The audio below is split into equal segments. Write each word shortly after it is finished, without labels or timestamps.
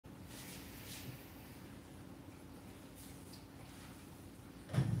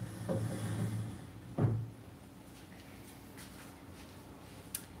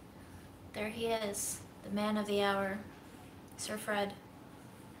There he is, the man of the hour, Sir Fred.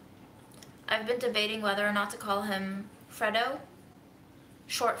 I've been debating whether or not to call him Fredo,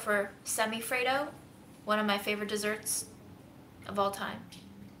 short for semi-Fredo, one of my favorite desserts of all time.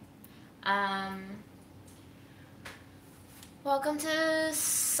 Welcome to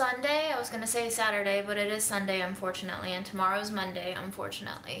Sunday. I was gonna say Saturday, but it is Sunday, unfortunately, and tomorrow's Monday,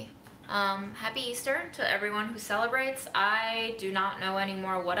 unfortunately. Happy Easter to everyone who celebrates. I do not know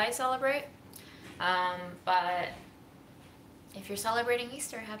anymore what I celebrate, but if you're celebrating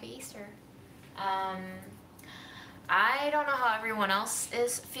Easter, happy Easter. I don't know how everyone else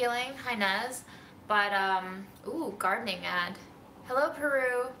is feeling. Hi, Nez. But, ooh, gardening ad. Hello,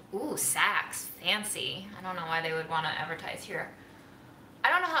 Peru. Ooh, Saks. Fancy. I don't know why they would want to advertise here. I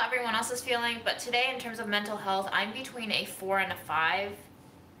don't know how everyone else is feeling, but today, in terms of mental health, I'm between a 4 and a 5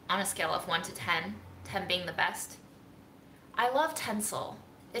 on a scale of 1 to 10, 10 being the best. I love tencel.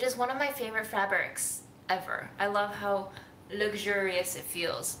 It is one of my favorite fabrics ever. I love how luxurious it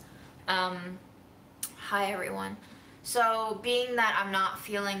feels. Hi, everyone. So, being that I'm not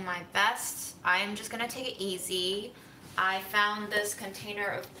feeling my best, I'm just gonna take it easy. I found this container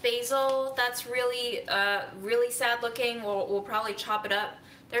of basil that's really, really sad looking. We'll probably chop it up.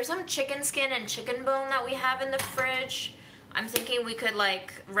 There's some chicken skin and chicken bone that we have in the fridge. I'm thinking we could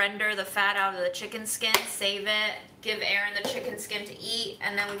like render the fat out of the chicken skin, save it, give Aaron the chicken skin to eat,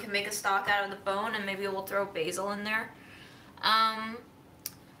 and then we can make a stock out of the bone, and maybe we'll throw basil in there.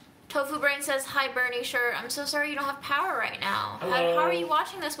 Tofu Brain says, hi Bernie, sure, I'm so sorry you don't have power right now. How are you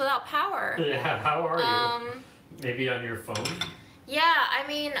watching this without power? Yeah, how are you? Maybe on your phone? Yeah, I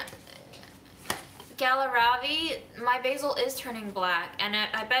mean, Galaravi, my basil is turning black, and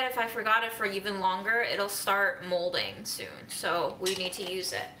I bet if I forgot it for even longer, it'll start molding soon, so we need to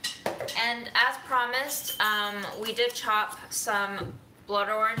use it. And as promised, we did chop some blood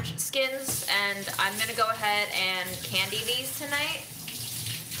orange skins, and I'm gonna go ahead and candy these tonight.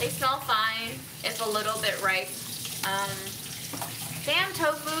 They smell fine, if a little bit ripe. Damn,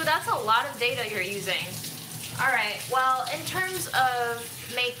 Tofu, that's a lot of data you're using. Alright, well, in terms of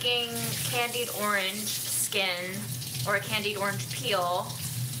making candied orange skin, or a candied orange peel,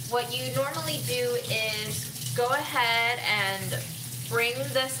 what you normally do is go ahead and bring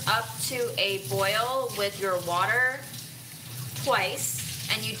this up to a boil with your water twice,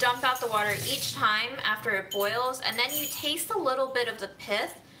 and you dump out the water each time after it boils, and then you taste a little bit of the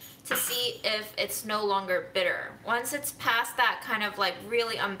pith to see if it's no longer bitter. Once it's past that kind of like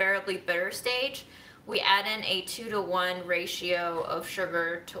really unbearably bitter stage, we add in a 2-to-1 ratio of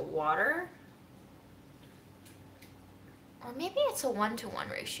sugar to water. Or maybe it's a 1-to-1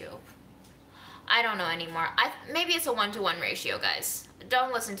 ratio. I don't know anymore. Maybe it's a 1-to-1 ratio, guys.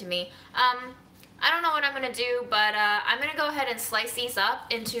 Don't listen to me. I don't know what I'm gonna do, but I'm gonna go ahead and slice these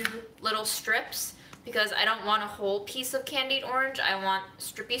up into little strips because I don't want a whole piece of candied orange. I want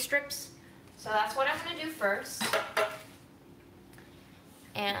strippy strips. So that's what I'm gonna do first.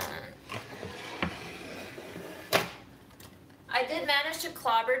 And I did manage to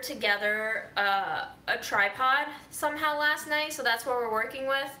clobber together a tripod somehow last night, so that's what we're working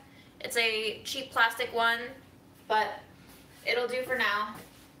with. It's a cheap plastic one, but it'll do for now.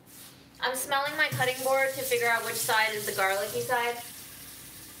 I'm smelling my cutting board to figure out which side is the garlicky side.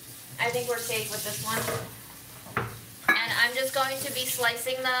 I think we're safe with this one. And I'm just going to be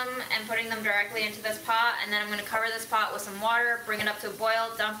slicing them and putting them directly into this pot, and then I'm going to cover this pot with some water, bring it up to a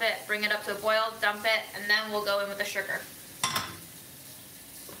boil, dump it, bring it up to a boil, dump it, and then we'll go in with the sugar.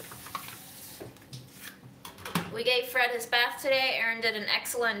 We gave Fred his bath today. Aaron did an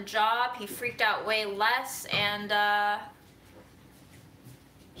excellent job. He freaked out way less, and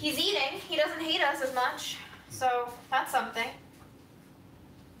he's eating. He doesn't hate us as much, so that's something.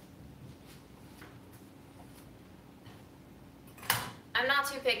 I'm not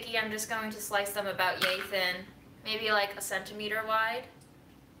too picky. I'm just going to slice them about yay thin, maybe like a centimeter wide.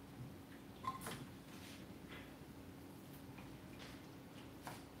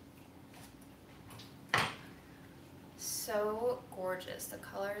 So gorgeous. The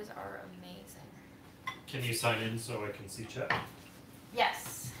colors are amazing. Can you sign in so I can see chat?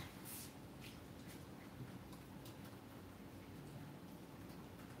 Yes.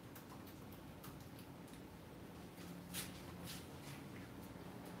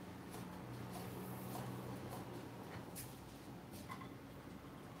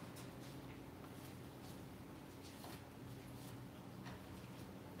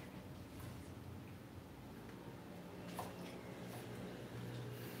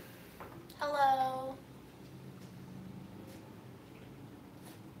 Hello.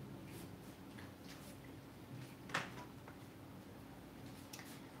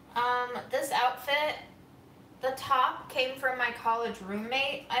 This outfit, the top came from my college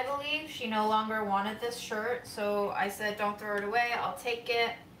roommate, I believe. She no longer wanted this shirt, so I said, don't throw it away, I'll take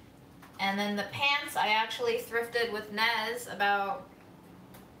it. And then the pants, I actually thrifted with Nez about,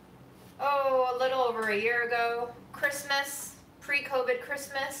 a little over a year ago. Christmas, pre-COVID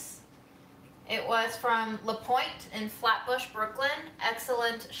Christmas. It was from La Pointe in Flatbush, Brooklyn.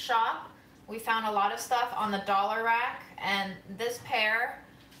 Excellent shop. We found a lot of stuff on the dollar rack, and this pair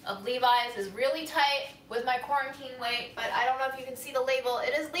of Levi's is really tight with my quarantine weight, but I don't know if you can see the label.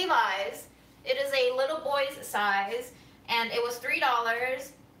 It is Levi's. It is a little boy's size, and it was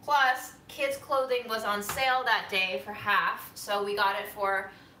 $3, plus kids clothing was on sale that day for half, so we got it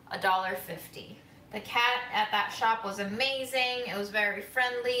for $1.50. The cat at that shop was amazing. It was very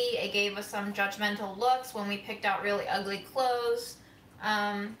friendly. It gave us some judgmental looks when we picked out really ugly clothes.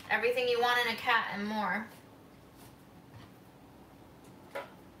 Everything you want in a cat and more.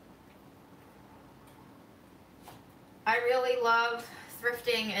 I really love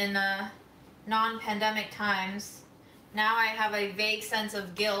thrifting in non-pandemic times. Now I have a vague sense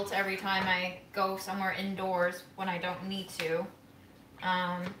of guilt every time I go somewhere indoors when I don't need to.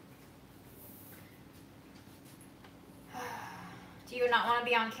 Do you not want to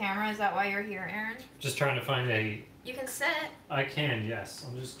be on camera? Is that why you're here, Aaron? Just trying to find a... You can sit. I can, yes.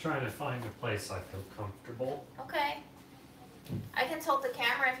 I'm just trying to find a place I feel comfortable. Okay. I can tilt the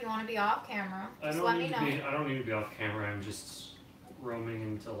camera if you want to be off camera. Just let me know. I don't need to be off camera. I'm just roaming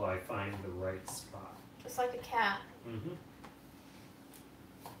until I find the right spot. Just like a cat. Mm-hmm.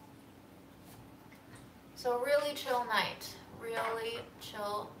 So really chill night. Really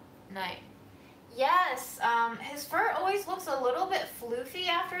chill night. Yes, his fur always looks a little bit floofy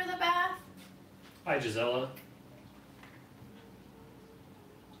after the bath. Hi, Gisela.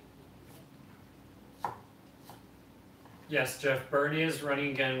 Yes, Jeff, Bernie is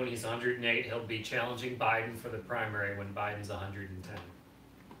running again when he's 108. He'll be challenging Biden for the primary when Biden's 110.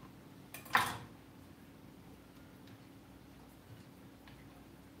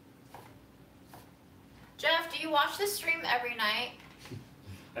 Jeff, do you watch this stream every night?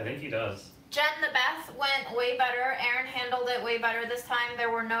 I think he does. Jen, the bath went way better. Aaron handled it way better this time. There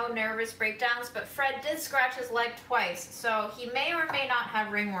were no nervous breakdowns, but Fred did scratch his leg twice, so he may or may not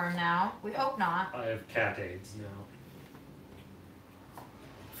have ringworm now. We hope not. I have cat AIDS now.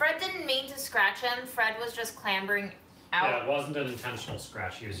 Fred didn't mean to scratch him. Fred was just clambering out. Yeah, it wasn't an intentional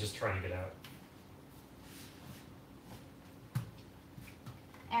scratch. He was just trying to get out.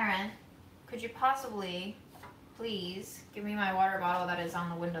 Aaron, could you possibly, please, give me my water bottle that is on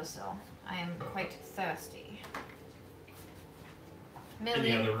the windowsill? I am quite thirsty. In the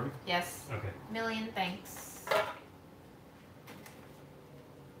other room? Yes. Okay. Million thanks.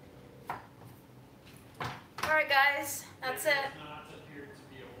 Alright guys, that's it.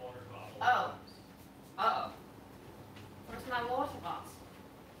 Oh. Uh-oh. Where's my water box?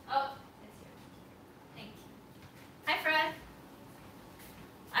 Oh, it's here. Thank you. Hi, Fred.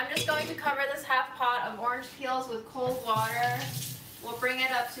 I'm just going to cover this half pot of orange peels with cold water. We'll bring it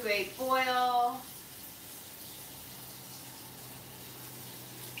up to a boil.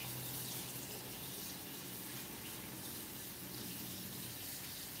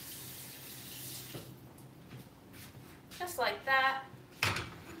 Just like that.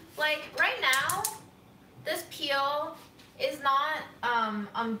 Like, right now, this peel is not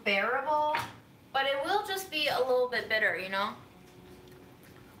unbearable, but it will just be a little bit bitter, you know?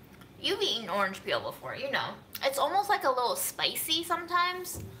 You've eaten orange peel before, you know. It's almost like a little spicy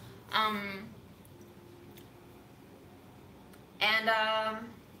sometimes. After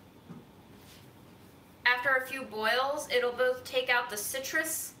a few boils, it'll both take out the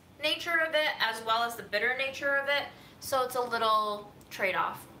citrus nature of it as well as the bitter nature of it. So it's a little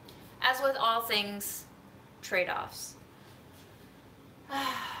trade-off. As with all things, trade-offs.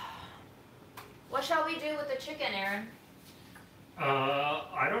 What shall we do with the chicken, Aaron?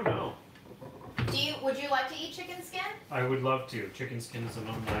 I don't know. Would you like to eat chicken skin? I would love to. Chicken skin is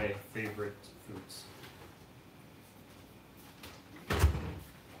among my favorite foods.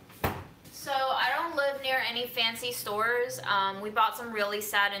 So I don't live near any fancy stores. We bought some really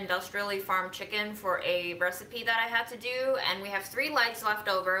sad industrially farmed chicken for a recipe that I had to do, and we have 3 legs left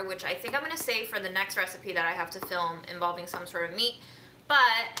over, which I think I'm going to save for the next recipe that I have to film involving some sort of meat.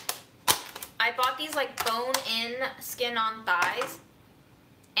 But I bought these like bone-in skin-on thighs,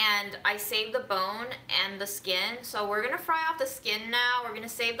 and I saved the bone and the skin. So we're going to fry off the skin now. We're going to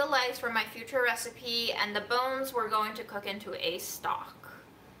save the legs for my future recipe, and the bones we're going to cook into a stock.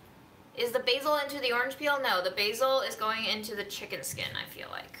 Is the basil into the orange peel? No, the basil is going into the chicken skin, I feel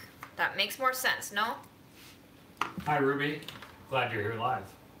like. That makes more sense, no? Hi, Ruby. Glad you're here live.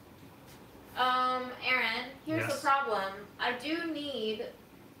 Aaron, here's Yes. the problem. I do need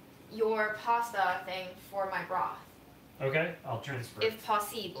your pasta thing for my broth, Okay, I'll transfer it. if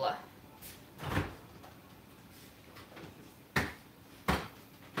possible.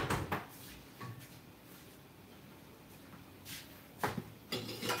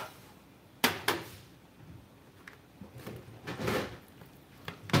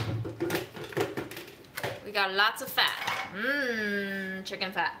 We got lots of fat. Mmm,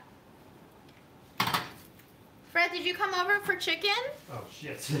 chicken fat. Fred, did you come over for chicken? Oh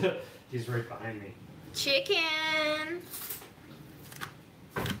shit, he's right behind me. Chicken.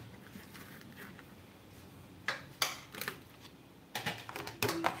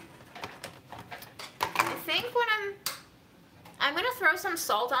 I think when I'm gonna throw some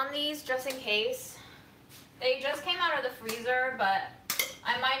salt on these just in case. They just came out of the freezer, but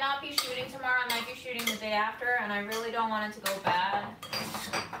I might not be shooting tomorrow. I might be shooting the day after, and I really don't want it to go bad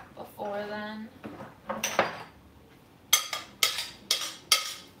before then.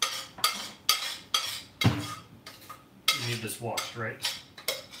 You need this washed, right?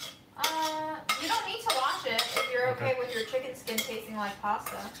 You don't need to wash it if you're okay with your chicken skin tasting like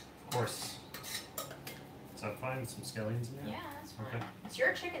pasta. Of course. Is that fine? Some scallions in there? Yeah, that's fine. Okay. It's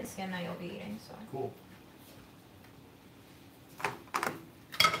your chicken skin that you'll be eating, so. Cool.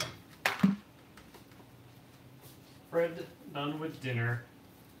 Fred, done with dinner.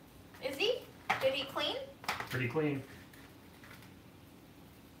 Is he? Did he clean? Pretty clean.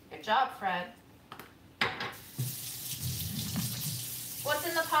 Good job, Fred. What's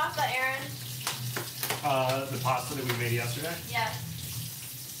in the pasta, Aaron? The pasta that we made yesterday Yes.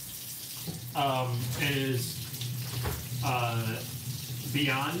 is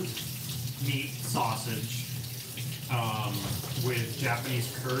Beyond Meat sausage with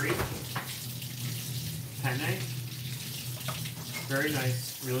Japanese curry, penne. Very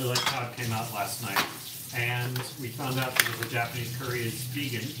nice. Really liked how it came out last night. And we found out that the Japanese curry is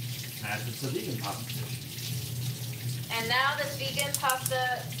vegan, and it's a vegan pasta dish. And now this vegan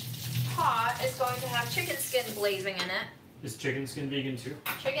pasta pot is going to have chicken skin glazing in it. Is chicken skin vegan too?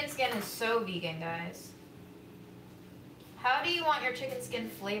 Chicken skin is so vegan, guys. How do you want your chicken skin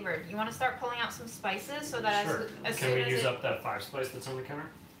flavored? You want to start pulling out some spices so that Sure. as Can soon we as use it... up that 5 spice that's on the counter?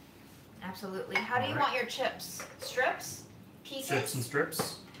 Absolutely. How do you Alright. want your chips? Strips? Pieces? Chips and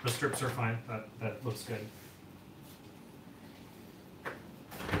strips. The strips are fine. That looks good.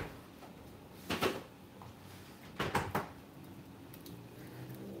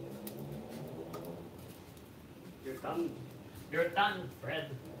 You're done. You're done, Fred.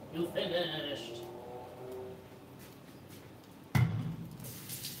 You finished.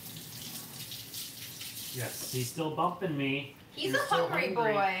 Yes, he's still bumping me. He's You're a still hungry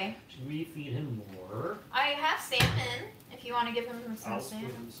boy. Should we feed him more? I have salmon, if you want to give him some I'll feed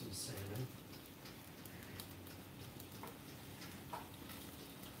salmon. him some salmon.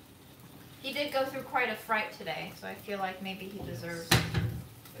 He did go through quite a fright today, so I feel like maybe he deserves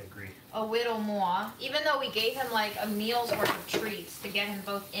I agree. a little more. Even though we gave him like a meal's worth of treats to get him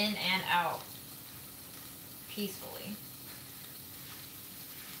both in and out peacefully.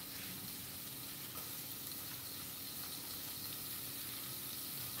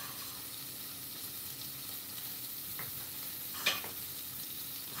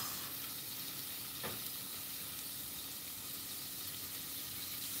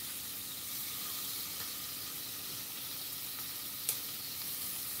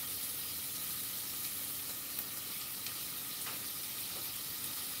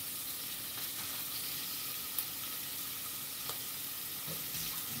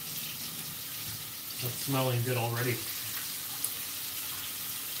 That's smelling good already.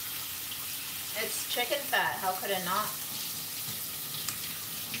 It's chicken fat, how could it not?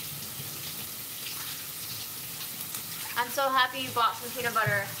 I'm so happy you bought some peanut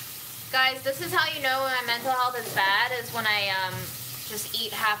butter. Guys, this is how you know when my mental health is bad, is when I just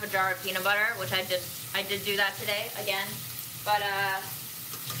eat half a jar of peanut butter, which I did do that today, again. But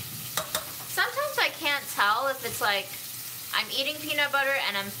sometimes I can't tell if it's like I'm eating peanut butter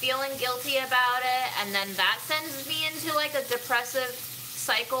and I'm feeling guilty about it, and then that sends me into like a depressive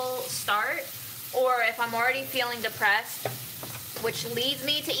cycle start, or if I'm already feeling depressed, which leads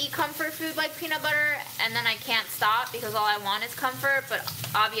me to eat comfort food like peanut butter, and then I can't stop because all I want is comfort, but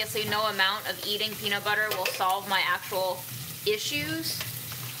obviously no amount of eating peanut butter will solve my actual issues.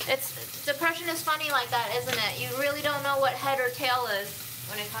 Depression is funny like that, isn't it? You really don't know what head or tail is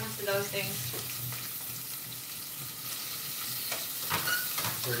when it comes to those things.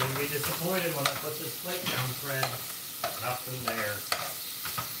 We're going to be disappointed when I put this plate down, Fred. Nothing there.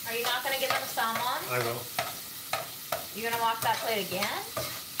 Are you not going to give them salmon? I will. You going to wash that plate again?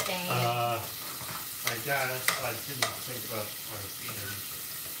 stain. I guess I didn't think about how to feed him.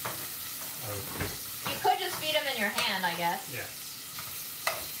 You could just feed him in your hand, I guess. Yeah.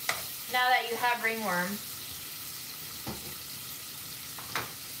 Now that you have ringworm.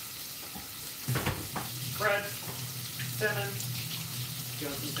 Bread. Salmon. Do you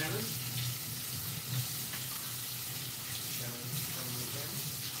want some salmon?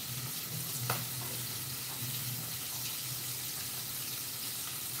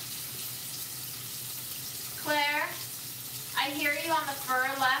 Claire, I hear you on the fur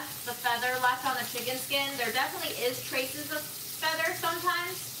left, the feather left on the chicken skin. There definitely is traces of feather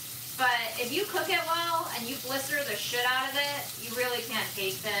sometimes, but if you cook it well and you blister the shit out of it, you really can't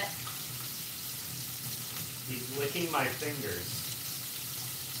taste it. He's licking my fingers.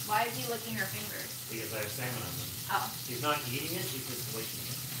 Why is he licking your fingers? Because I have salmon on them. Oh. He's not eating it, he's just licking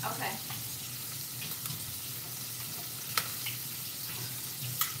it. Okay.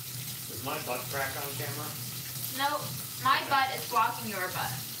 Is my butt crack on camera? Nope. My butt is blocking your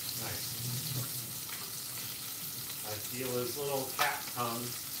butt. Nice. I feel his little cat tongue.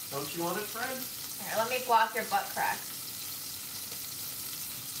 Don't you want it, Fred? Here, let me block your butt crack.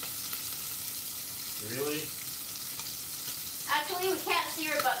 Really? Actually, we can't see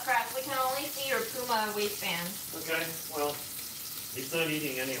your butt crack. We can only see your Puma waistband. Okay, well, he's not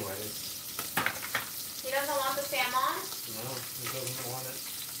eating anyways. He doesn't want the salmon? No, he doesn't want it.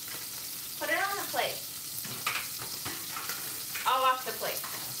 Put it on the plate. I'll wash the plate.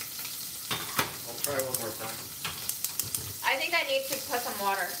 I'll try one more time. I think I need to put some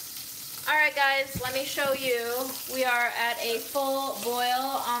water. Alright guys, let me show you. We are at a full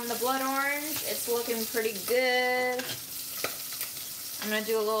boil on the blood orange. It's looking pretty good. I'm going to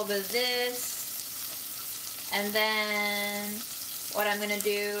do a little bit of this. And then what I'm going to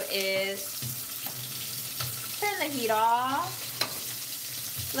do is turn the heat off.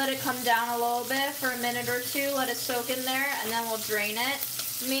 Let it come down a little bit for a minute or two. Let it soak in there, and then we'll drain it.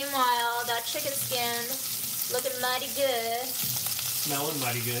 Meanwhile, that chicken skin looking mighty good. Smelling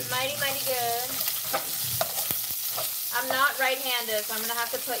mighty good. Mighty, mighty good. I'm not right-handed, so I'm going to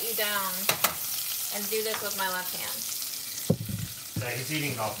have to put you down and do this with my left hand. Yeah, he's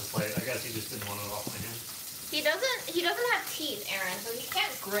eating off the plate. I guess he just didn't want it off my hand. He doesn't have teeth, Aaron, so he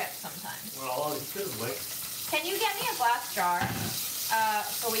can't grip sometimes. Well, he could have licked. Can you get me a glass jar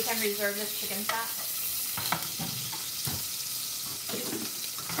so we can reserve this chicken fat?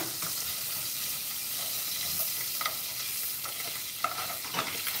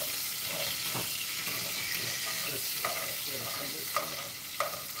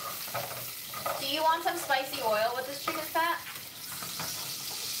 Do you want some spicy oil with this chicken fat?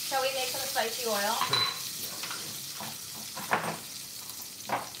 Shall we make some spicy oil?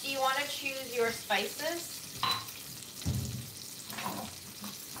 Do you want to choose your spices?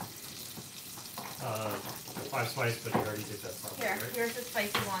 5 spice, but you already did that part. Here, right? here's the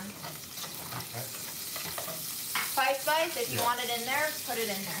spicy one. Okay. 5 spice, if you want it in there, put it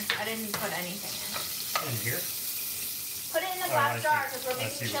in there. I didn't put anything in. In here? Put it in the Oh, glass I jar see. because we're I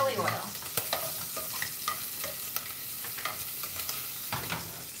making see chili what you're oil.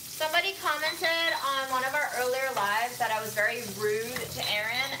 Somebody commented on one of our earlier lives that I was very rude to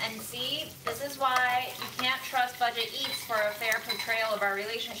Aaron, and see, this is why you can't trust Budget Eats for a fair portrayal of our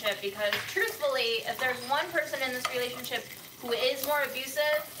relationship, because truthfully, if there's one person in this relationship who is more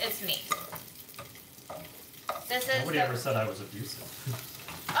abusive, it's me. This is Nobody ever said I was abusive.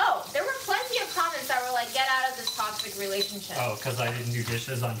 Oh, there were plenty of comments that were like, get out of this toxic relationship. Oh, because I didn't do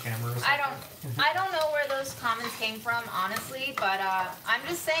dishes on camera or something? I don't know where those comments came from, honestly, but I'm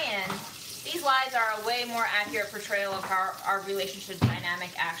just saying, these lies are a way more accurate portrayal of how our relationship dynamic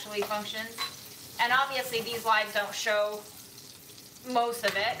actually functions. And obviously, these lives don't show most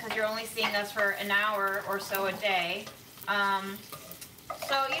of it, because you're only seeing us for an hour or so a day.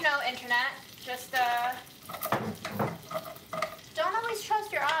 So, you know, internet, just, don't always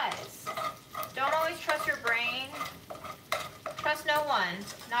trust your eyes. Don't always trust your brain. Trust no one,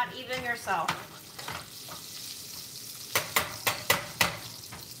 not even yourself.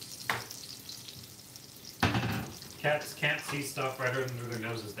 Cats can't see stuff right under their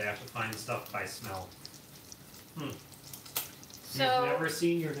noses. They have to find stuff by smell. So, you've never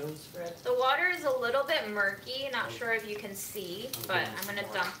seen your nose, Fred? the water is a little bit murky. Not sure if you can see, but I'm going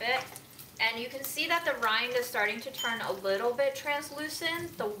to dump it. And you can see that the rind is starting to turn a little bit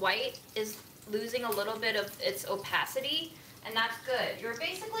translucent. The white is losing a little bit of its opacity, and that's good. You're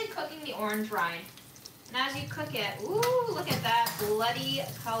basically cooking the orange rind. And as you cook it, ooh, look at that bloody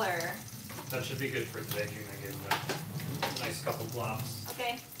color. That should be good for the baking. I gave them a nice couple blobs.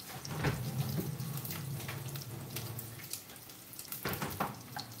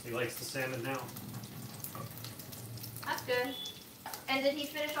 He likes the salmon now. That's good. And did he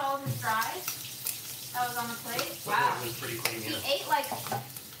finish all of his fries? That was on the plate? The Wow. plate was pretty clean, yeah. He ate like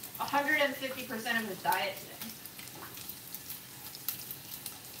 150% of his diet today.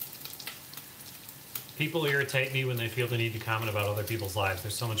 People irritate me when they feel the need to comment about other people's lives.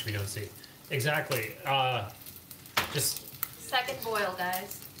 There's so much we don't see. Exactly. Just Second boil,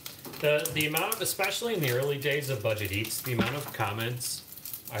 guys. the amount of, especially in the early days of Budget Eats, the amount of comments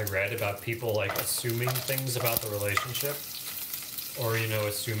I read about people like assuming things about the relationship, or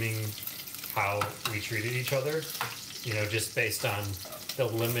assuming how we treated each other, just based on the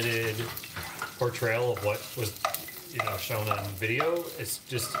limited portrayal of what was shown on video. It's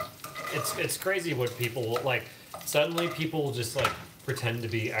just it's crazy what people like. Suddenly people will just like pretend to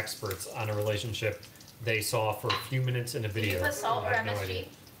be experts on a relationship they saw for a few minutes in a video. Did you put salt or I have no MSG?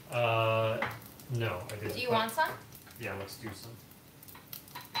 idea. No, I didn't. Do you want some? Yeah, let's do some.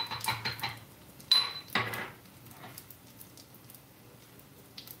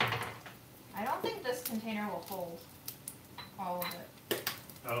 I don't think this container will hold all of it.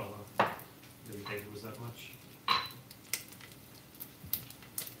 Oh, well. Didn't think it was that much.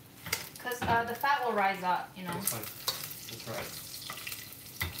 Because the fat will rise up, That's fine. That's right.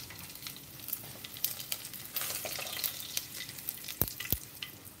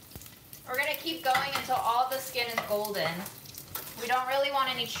 We're going to keep going until all the skin is golden. We don't really want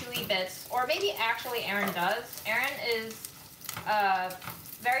any chewy bits. Or maybe actually Aaron does. Aaron is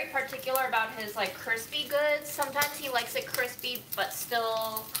very particular about his like crispy goods. Sometimes he likes it crispy but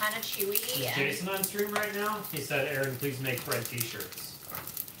still kind of chewy. Is Jason on stream right now? He said, Aaron, please make Fred t-shirts.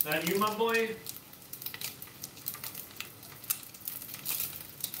 Is that you, my boy?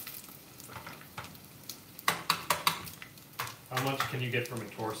 How much can you get from a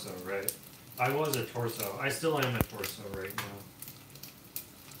torso, right? I was a torso. I still am a torso right now.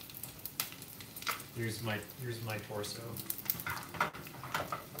 Here's my torso.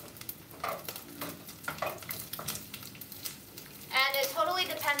 And it totally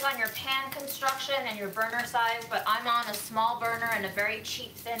depends on your pan construction and your burner size, but I'm on a small burner and a very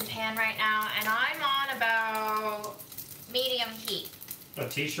cheap thin pan right now, and I'm on about medium heat. A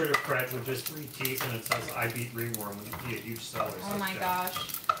t-shirt of Fred with just 3 teeth and it says, I beat ringworm, would be a huge seller. Oh my gosh.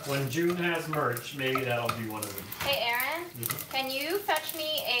 When June has merch, maybe that'll be one of them. Hey Aaron, can you fetch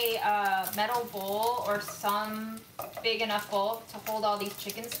me a metal bowl or some big enough bowl to hold all these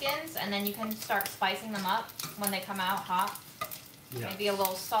chicken skins, and then you can start spicing them up when they come out hot? Yeah. Maybe a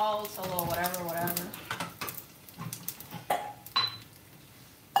little salt, a little whatever.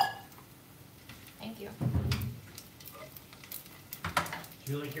 Thank you.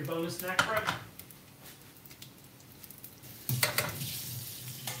 Do you like your bonus snack, Fred?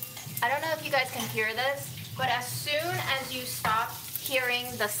 I don't know if you guys can hear this, but as soon as you stop hearing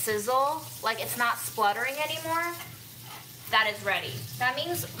the sizzle, like it's not spluttering anymore, that is ready. That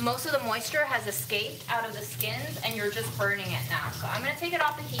means most of the moisture has escaped out of the skins and you're just burning it now. So I'm gonna take it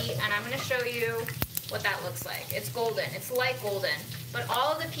off the heat and I'm gonna show you what that looks like. It's golden, it's light golden, but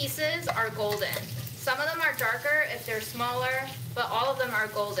all of the pieces are golden. Some of them are darker if they're smaller, but all of them are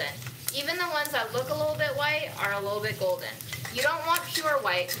golden. Even the ones that look a little bit white are a little bit golden. You don't want pure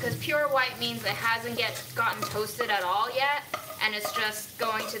white, because pure white means it hasn't gotten toasted at all yet, and it's just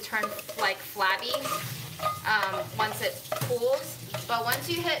going to turn like flabby once it cools. But once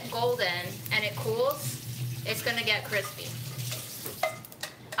you hit golden and it cools, it's gonna get crispy.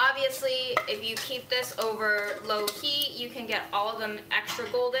 Obviously, if you keep this over low heat, you can get all of them extra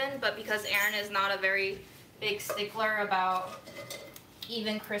golden, but because Aaron is not a very big stickler about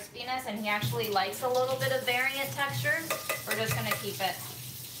even crispiness, and he actually likes a little bit of variant textures, we're just gonna keep it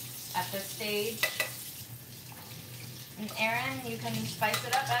at this stage. And Aaron, you can spice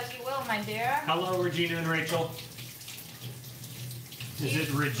it up as you will, my dear. Hello, Regina and Rachel. Is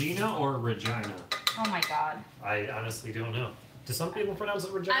it Regina or Regina? Oh my God. I honestly don't know. Do some people pronounce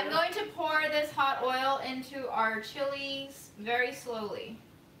it Regina? I'm going to pour this hot oil into our chilies very slowly.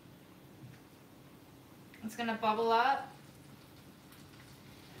 It's gonna bubble up.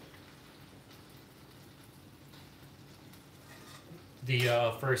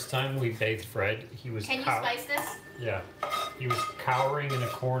 The first time we bathed Fred, he was Can you spice this? Yeah. He was cowering in a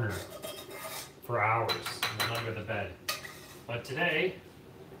corner for hours and then under the bed. But today,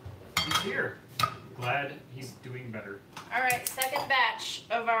 he's here. Glad he's doing better. All right, second batch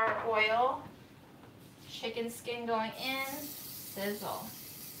of our oil. Chicken skin going in. Sizzle.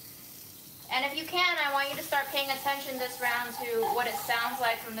 And if you can, I want you to start paying attention this round to what it sounds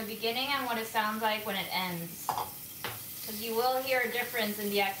like from the beginning and what it sounds like when it ends. Because you will hear a difference in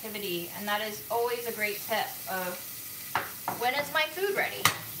the activity, and that is always a great tip of when is my food ready?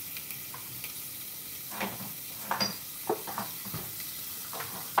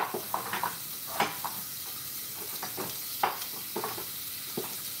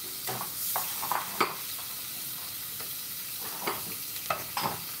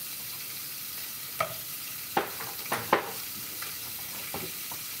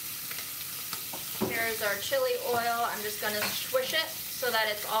 Here's our chili oil. I'm just gonna swish it so that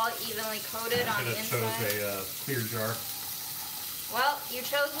it's all evenly coated on the inside. I chose a clear jar. Well, you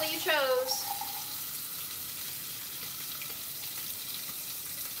chose what you chose.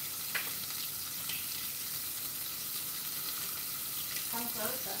 Come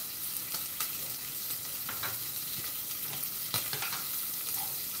closer.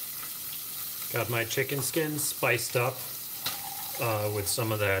 Got my chicken skin spiced up with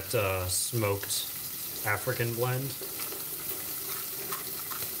some of that smoked African blend.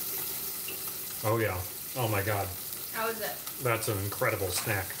 Oh yeah. Oh my god. How is it? That's an incredible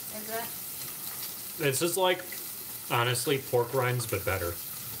snack. Is it? It's just like, honestly, pork rinds, but better.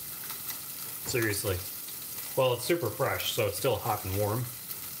 Seriously. Well, it's super fresh, so it's still hot and warm.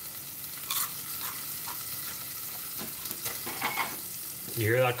 You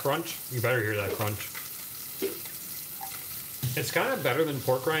hear that crunch? You better hear that crunch. It's kind of better than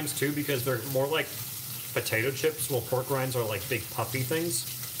pork rinds, too, because they're more like potato chips, while pork rinds are like big puffy things.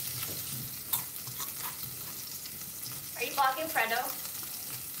 Are you vlogging Fredo?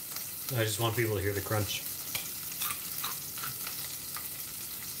 I just want people to hear the crunch.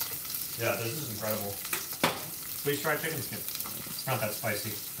 Yeah, this is incredible. Please try chicken skin. It's not that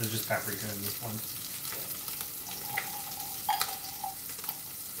spicy. There's just paprika in this one.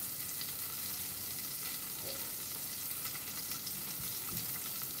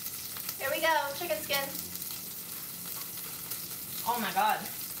 Here we go, chicken skin. Oh my god.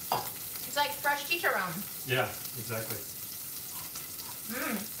 It's like fresh chicharron. Yeah, exactly.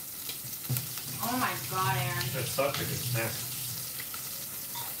 Mmm. Oh my god, Aaron. It's such a good snack.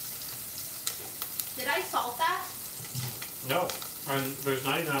 Did I salt that? No, and there's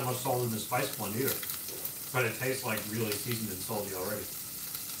not even that much salt in the spice one either. But it tastes like really seasoned and salty already.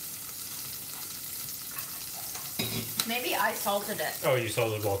 Maybe I salted it. Oh, you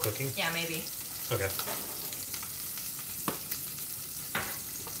salted it while cooking? Yeah, maybe. Okay.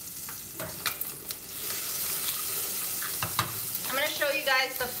 I'm going to show you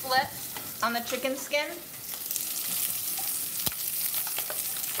guys the flip on the chicken skin.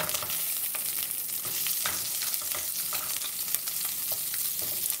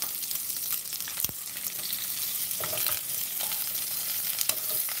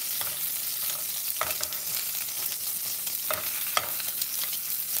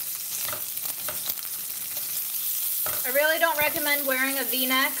 I really don't recommend wearing a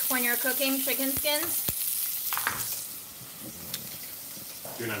V-neck when you're cooking chicken skins.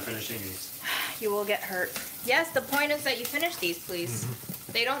 You're not finishing these. You will get hurt. Yes, the point is that you finish these, please.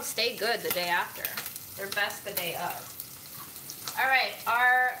 Mm-hmm. They don't stay good the day after. They're best the day of. All right,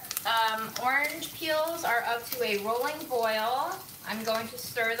 our orange peels are up to a rolling boil. I'm going to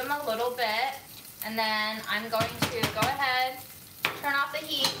stir them a little bit, and then I'm going to go ahead, turn off the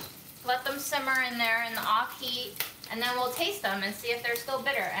heat, let them simmer in there in the off heat, and then we'll taste them and see if they're still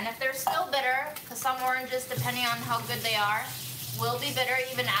bitter. And if they're still bitter, because some oranges, depending on how good they are, will be bitter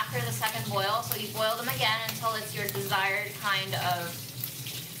even after the second boil. So you boil them again until it's your desired kind of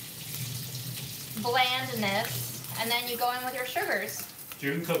blandness, and then you go in with your sugars.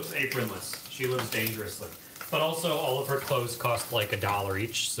 June cooks apronless. She lives dangerously. But also, all of her clothes cost like $1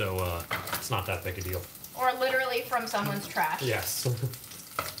 each, so it's not that big a deal. Or literally from someone's trash. Yes.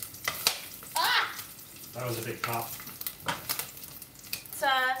 Ah! That was a big pop.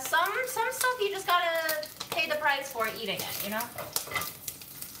 It's, some stuff you just gotta pay the price for eating it, you know?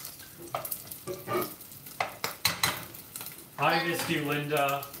 I missed you,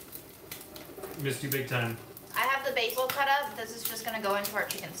 Linda. Missed you big time. I have the basil cut up. This is just gonna go into our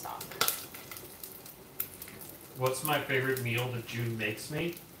chicken stock. What's my favorite meal that June makes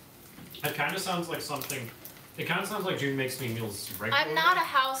me? It kind of sounds like something. It kind of sounds like June makes me meals regularly. I'm not a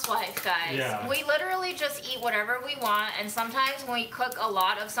housewife, guys. Yeah. We literally just eat whatever we want, and sometimes when we cook a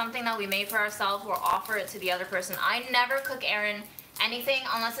lot of something that we made for ourselves, we'll offer it to the other person. I never cook Aaron anything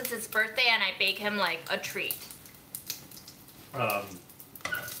unless it's his birthday and I bake him like a treat.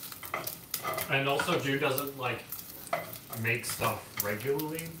 And also June doesn't like make stuff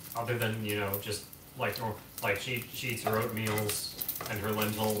regularly, other than, you know, just like, or like she eats her oatmeals and her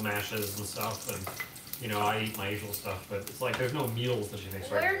lentil mashes and stuff, and you know, I eat my usual stuff, but it's like there's no meals that she makes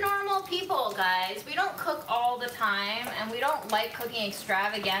regularly. We're normal people, guys. We don't cook all the time, and we don't like cooking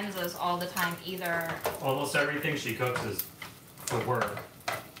extravaganzas all the time either. Almost everything she cooks is for work,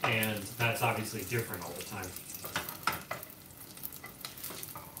 and that's obviously different all the time.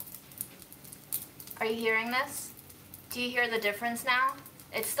 Are you hearing this? Do you hear the difference now?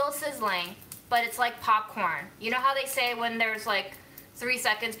 It's still sizzling, but it's like popcorn. You know how they say when there's like 3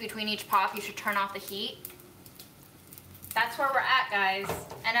 seconds between each pop, you should turn off the heat? That's where we're at, guys.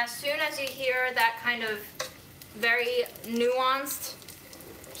 And as soon as you hear that kind of very nuanced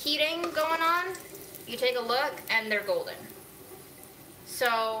heating going on, you take a look and they're golden.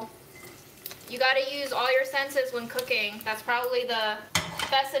 So you got to use all your senses when cooking. That's probably the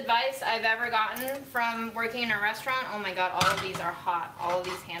best advice I've ever gotten from working in a restaurant. Oh my god, all of these are hot. All of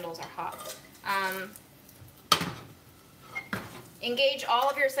these handles are hot. Engage all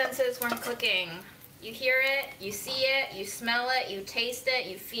of your senses when cooking. You hear it, you see it, you smell it, you taste it,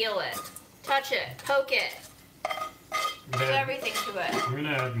 you feel it. Touch it, poke it. Do everything to it. I'm gonna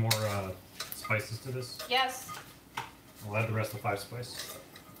add more spices to this. Yes. I'll add the rest of 5 spice.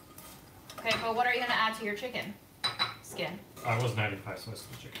 Okay, but what are you gonna add to your chicken skin? I wasn't adding 5 spices to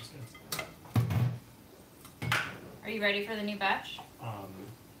the chicken skin. Are you ready for the new batch?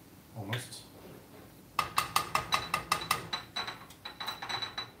 Almost.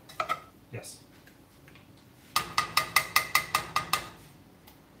 Yes.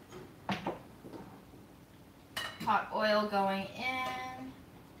 Hot oil going in.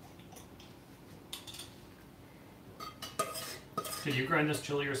 Did you grind this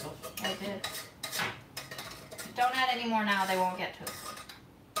chili yourself? I did. Don't add any more now, they won't get toasted.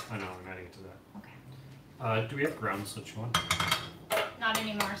 I know, I'm adding it to that. Okay. Do we have ground Sichuan? Not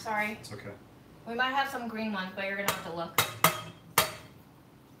anymore, sorry. It's okay. We might have some green ones, but you're gonna have to look.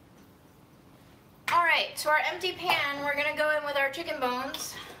 Alright, to our empty pan, we're gonna go in with our chicken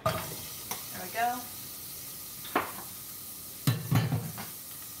bones. There we go.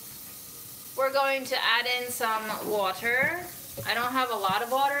 We're going to add in some water. I don't have a lot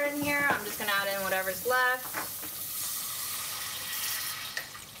of water in here. I'm just gonna add in whatever's left.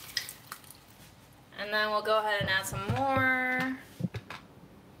 And then we'll go ahead and add some more.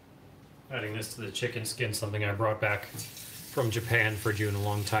 Adding this to the chicken skin, something I brought back from Japan for June a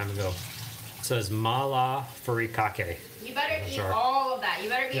long time ago. It says mala furikake. You better eat all of that. You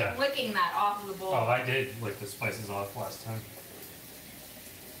better be licking that off of the bowl. Oh, I did lick the spices off last time.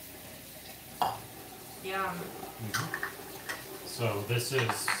 Yum. So this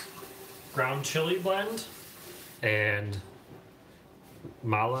is ground chili blend and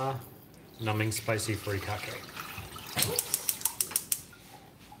mala numbing spicy furikake.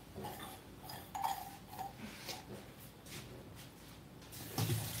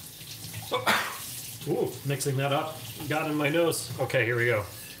 Ooh, mixing that up. Got in my nose. Okay, here we go.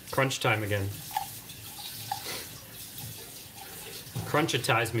 Crunch time again.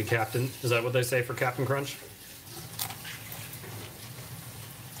 Crunchitize me, Captain. Is that what they say for Captain Crunch?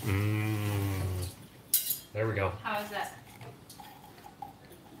 There we go. How is that?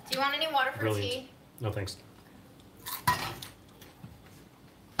 Do you want any water for Brilliant. tea? No, thanks.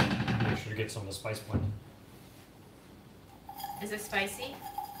 Make sure to get some of the spice blend. Is it spicy?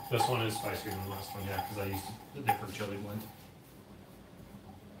 This one is spicier than the last one, yeah, because I used a different chili blend.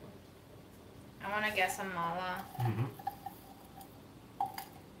 I want to get some mala.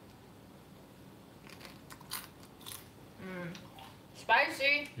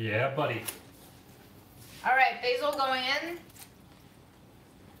 Spicy. Yeah, buddy. All right, basil going in.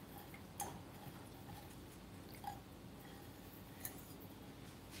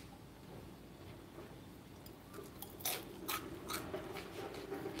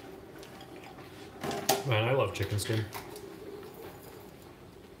 Man, I love chicken skin.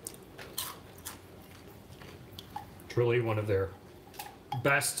 Truly one of their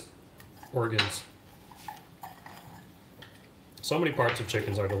best organs. So many parts of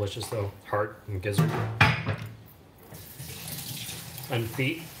chickens are delicious though. Heart and gizzard. And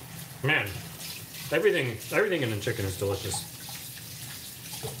feet. Man, everything in a chicken is delicious.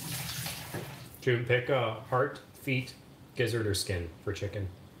 June, pick heart, feet, gizzard, or skin for chicken.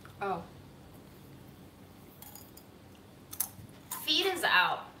 Oh. Feet is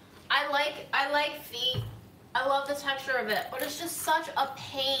out. I like feet. I love the texture of it, but it's just such a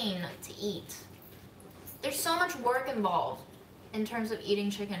pain to eat. There's so much work involved in terms of eating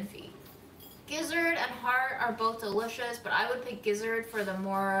chicken feet. Gizzard and heart are both delicious, but I would pick gizzard for the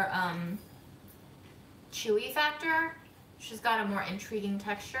more chewy factor. She's got a more intriguing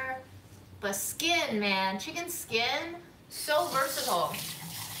texture. But skin, man, chicken skin, so versatile.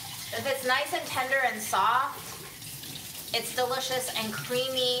 If it's nice and tender and soft, it's delicious and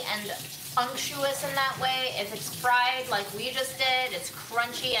creamy and unctuous in that way. If it's fried like we just did, it's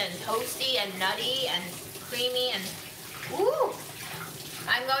crunchy and toasty and nutty and creamy and ooh.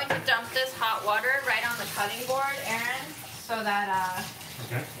 I'm going to dump this hot water right on the cutting board, Aaron, so that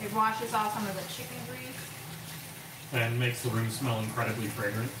it washes off some of the chicken grease. And makes the room smell incredibly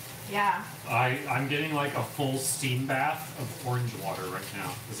fragrant. Yeah. I'm getting like a full steam bath of orange water right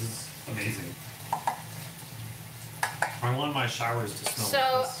now. This is amazing. I want my showers to smell So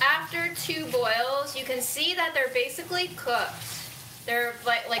like this. after 2 boils, you can see that they're basically cooked. They're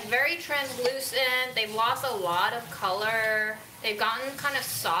like very translucent. They've lost a lot of color. They've gotten kind of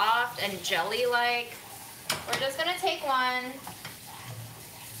soft and jelly-like. We're just gonna take one.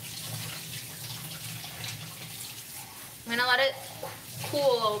 I'm gonna let it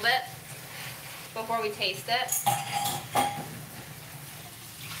cool a little bit before we taste it.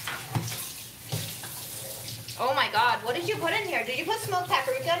 Oh my God, what did you put in here? Did you put smoked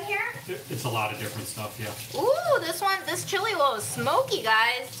paprika in here? It's a lot of different stuff, yeah. Ooh, this chili oil is smoky,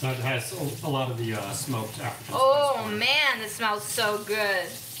 guys. So it has a lot of the smoked African Oh spice. man, this smells so good.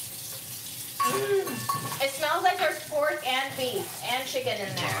 It smells like there's pork and beef and chicken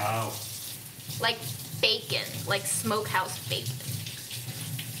in there. Wow. Like bacon, like smokehouse bacon.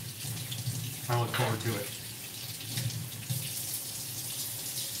 I look forward to it.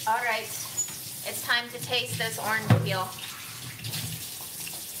 All right, it's time to taste this orange peel.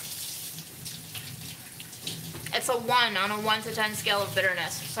 It's a 1 on a 1 to 10 scale of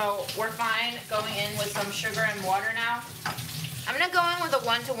bitterness. So we're fine going in with some sugar and water now. I'm gonna go in with a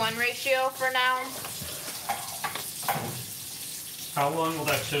 1-to-1 ratio for now. How long will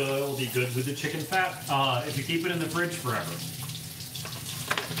that chili oil be good with the chicken fat? If you keep it in the fridge forever.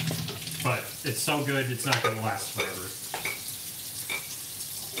 But it's so good, it's not going to last forever.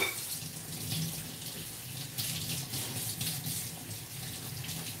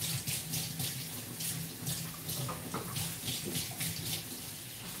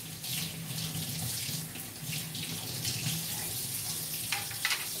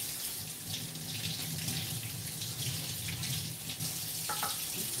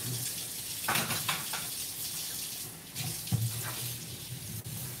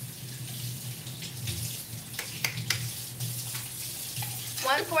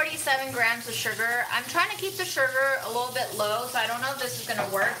 $147 grams of sugar. I'm trying to keep the sugar a little bit low, so I don't know if this is going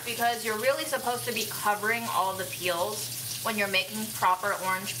to work because you're really supposed to be covering all the peels when you're making proper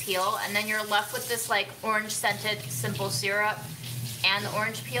orange peel, and then you're left with this like orange scented simple syrup and the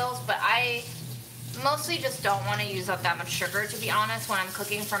orange peels. But I mostly just don't want to use up that much sugar, to be honest, when I'm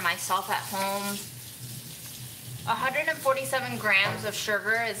cooking for myself at home. 147 grams of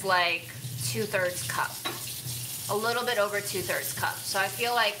sugar is like 2/3 cup. A little bit over 2/3 cup. So I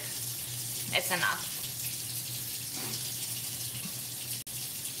feel like it's enough.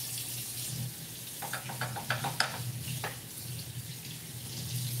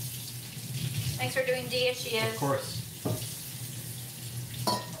 Thanks for doing dishes. Of course.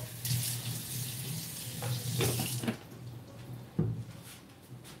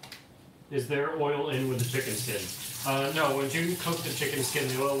 Is there oil in with the chicken skin? No, when you cooked the chicken skin,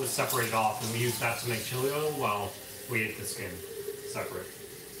 the oil was separated off, and we used that to make chili oil while we ate the skin separate.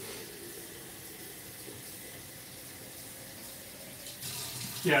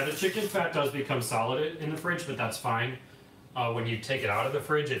 Yeah, the chicken fat does become solid in the fridge, but that's fine. When you take it out of the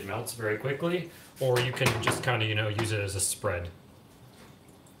fridge, it melts very quickly, or you can just kind of, use it as a spread.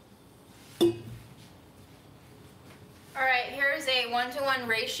 All right, here's a 1-to-1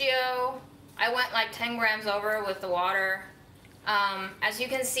 ratio. I went like 10 grams over with the water. As you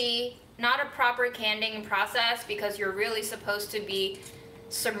can see, not a proper canning process because you're really supposed to be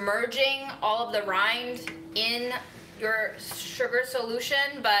submerging all of the rind in your sugar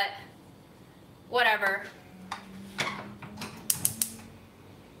solution, but whatever.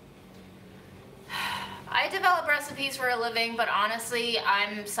 I develop recipes for a living, but honestly,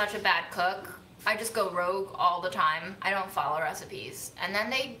 I'm such a bad cook. I just go rogue all the time. I don't follow recipes. And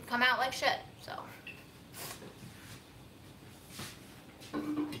then they come out like shit, so.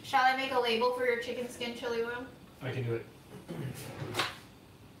 Shall I make a label for your chicken skin chili oil? I can do it.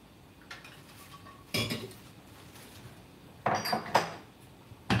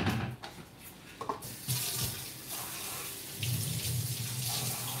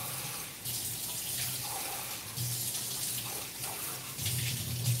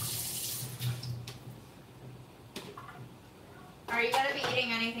 Are you gonna be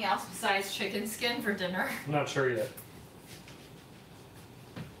eating anything else besides chicken skin for dinner? I'm not sure yet.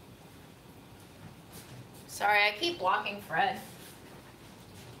 Sorry, I keep blocking Fred.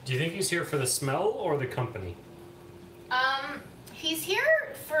 Do you think he's here for the smell or the company? He's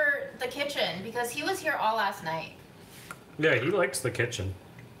here for the kitchen because he was here all last night. Yeah, he likes the kitchen.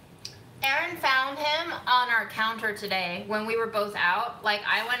 Aaron found him on our counter today when we were both out. Like,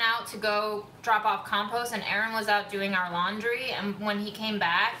 I went out to go drop off compost and Aaron was out doing our laundry, and when he came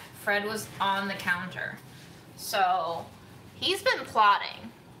back, Fred was on the counter. So, he's been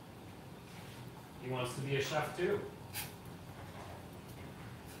plotting. He wants to be a chef too.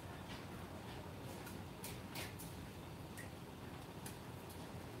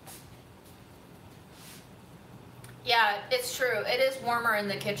 Yeah, it's true. It is warmer in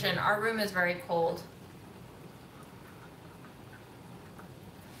the kitchen. Our room is very cold.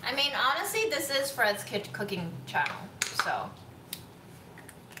 I mean, honestly, this is Fred's cooking channel, so.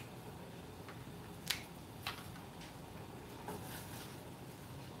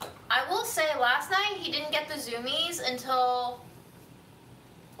 I will say, last night he didn't get the zoomies until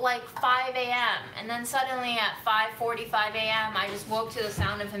like 5 a.m. And then suddenly at 5:45 a.m. I just woke to the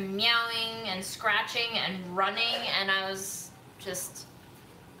sound of him meowing and scratching and running, and I was just,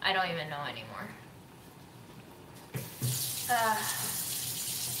 I don't even know anymore.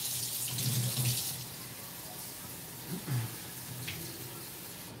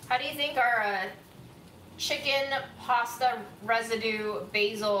 How do you think our chicken pasta residue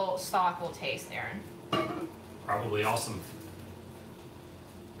basil stock will taste, Aaron? Probably awesome.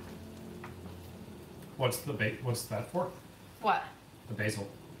 What's that for? What? The basil.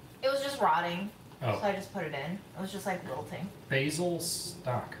 It was just rotting. Oh. So I just put it in. It was just like wilting. Basil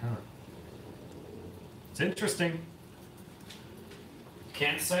stock, huh? It's interesting.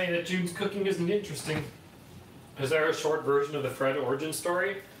 Can't say that June's cooking isn't interesting. Is there a short version of the Fred origin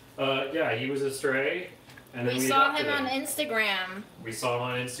story? Yeah, he was a stray, and then we saw him adopted on Instagram. We saw him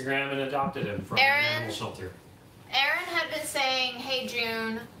on Instagram and adopted him from Aaron? an animal shelter. Aaron had been saying, "Hey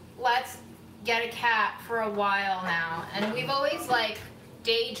June, let's get a cat" for a while now, and we've always like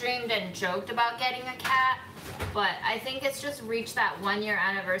daydreamed and joked about getting a cat, but I think it's just reached that 1-year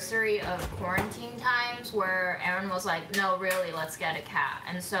anniversary of quarantine times where Aaron was like, "No, really, let's get a cat."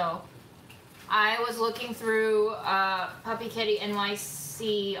 And so I was looking through Puppy Kitty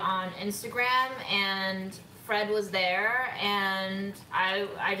NYC on Instagram, and Fred was there, and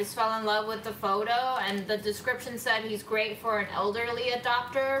I just fell in love with the photo, and the description said he's great for an elderly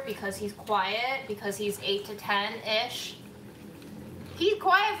adopter because he's quiet, because he's 8 to 10-ish. He's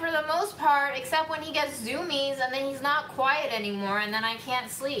quiet for the most part, except when he gets zoomies, and then he's not quiet anymore, and then I can't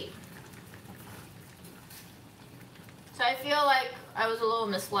sleep. So I feel like I was a little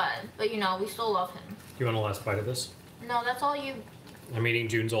misled, but you know, we still love him. You want a last bite of this? No, that's all you... I'm eating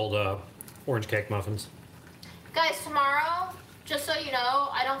June's old orange cake muffins. Guys, tomorrow, just so you know,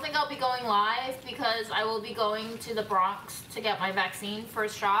 I don't think I'll be going live because I will be going to the Bronx to get my vaccine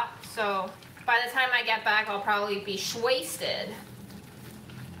first shot. So by the time I get back, I'll probably be wasted.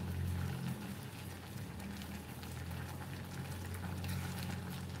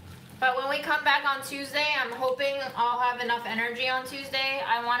 But when we come back on Tuesday, I'm hoping I'll have enough energy on Tuesday.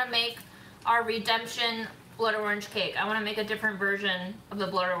 I want to make our redemption blood orange cake. I want to make a different version of the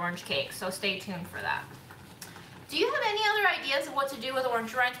blood orange cake, so stay tuned for that. Do you have any other ideas of what to do with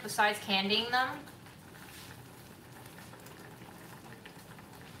orange rinds besides candying them?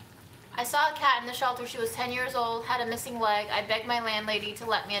 I saw a cat in the shelter. She was 10 years old, had a missing leg. I begged my landlady to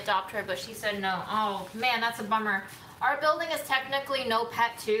let me adopt her, but she said no. Oh, man, that's a bummer. Our building is technically no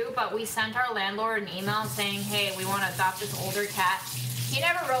pet too, but we sent our landlord an email saying, hey, we want to adopt this older cat. He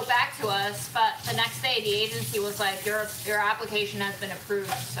never wrote back to us, but the next day the agency was like, your application has been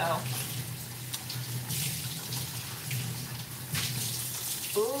approved, so.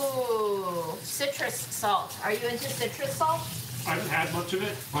 Ooh, citrus salt. Are you into citrus salt? I haven't had much of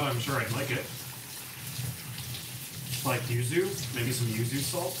it, but I'm sure I'd like it. Like yuzu? Maybe some yuzu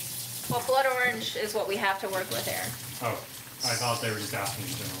salt? Well, blood orange is what we have to work with here. Oh, I thought they were just asking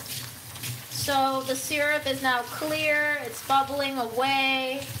in general. So the syrup is now clear. It's bubbling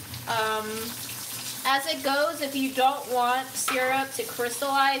away. As it goes, if you don't want syrup to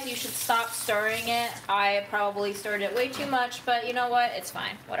crystallize, you should stop stirring it. I probably stirred it way too much, but you know what? It's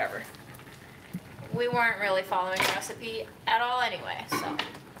fine. Whatever. We weren't really following the recipe at all anyway, so.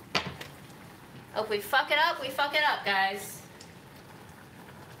 If we fuck it up, we fuck it up, guys.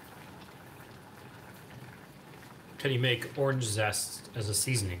 Can you make orange zest as a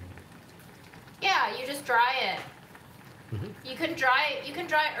seasoning? Yeah, you just dry it. Mm-hmm. You can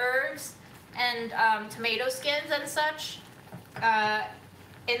dry herbs and tomato skins and such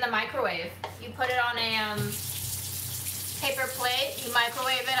in the microwave. You put it on a paper plate, you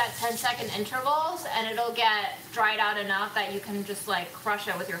microwave it at 10-second intervals, and it'll get dried out enough that you can just like crush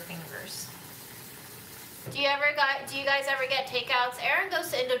it with your fingers. Do you guys ever get takeouts? Aaron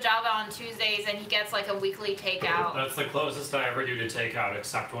goes to Indojava on Tuesdays and he gets like a weekly takeout. That's the closest I ever do to takeout,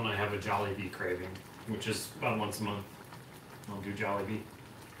 except when I have a Jollibee craving, which is about once a month. I'll do Jollibee.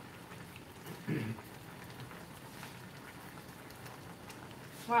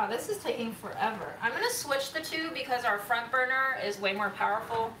 Wow, this is taking forever. I'm gonna switch the two because our front burner is way more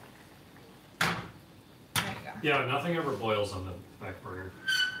powerful. There you go. Yeah, nothing ever boils on the back burner.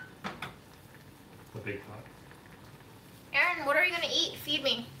 The big pot. Aaron, what are you gonna eat? Feed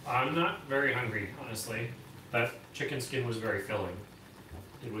me. I'm not very hungry, honestly. That chicken skin was very filling.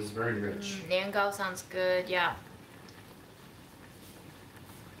 It was very rich. Niangao sounds good, yeah.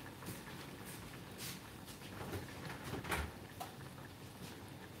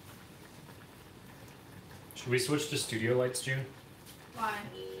 Should we switch to studio lights, June? Why?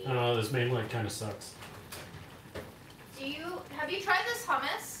 Oh, this main light kind of sucks. Have you tried this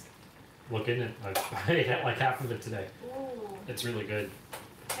hummus? Look in it. I ate like half of it today. Ooh. It's really good.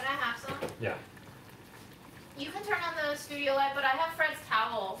 Can I have some? Yeah. You can turn on the studio light, but I have Fred's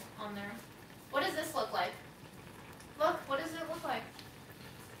towel on there. What does this look like? Look, what does it look like?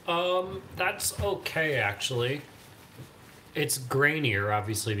 That's okay actually. It's grainier,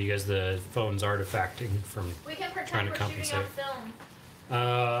 obviously, because the phone's artifacting from We can trying pretend to we're shooting compensate.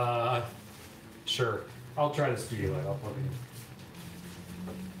 on film. Sure. I'll try the studio light. I'll plug it in.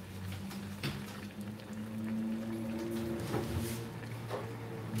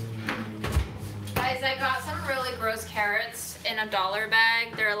 Guys, I got some really gross carrots in a dollar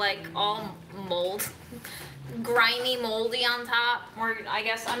bag. They're like all grimy, moldy on top. Or I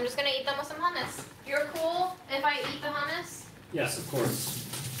guess I'm just gonna eat them with some hummus. You're cool if I eat the hummus? Yes, of course.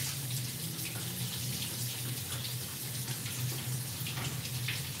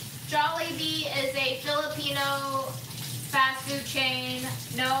 Jollibee is a Filipino fast food chain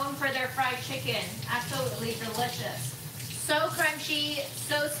known for their fried chicken. Absolutely delicious. So crunchy,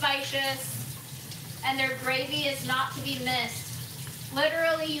 so spicy, and their gravy is not to be missed.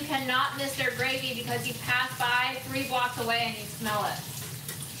 Literally, you cannot miss their gravy because you pass by 3 blocks away and you smell it.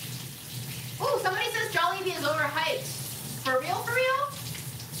 Ooh, somebody says Jollibee is overhyped. For real, for real?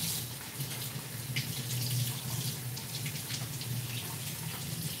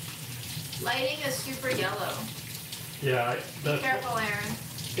 Lighting is super yellow. Yeah, Be careful, Aaron.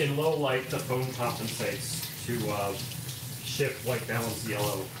 in low light, the phone compensates to shift white balance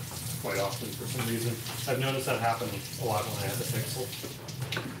yellow quite often for some reason. I've noticed that happen a lot when I have the Pixel.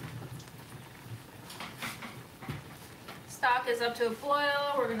 Stock is up to a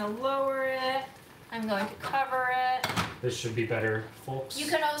boil. We're gonna lower it. I'm going to cover it. This should be better, folks. You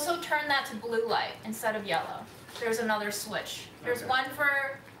can also turn that to blue light instead of yellow. There's another switch. There's Okay. one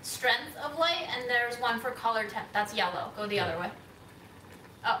for strength of light and there's one for color temp. That's yellow. Go the other way.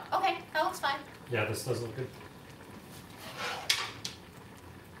 Oh, okay. That looks fine. Yeah, this does look good.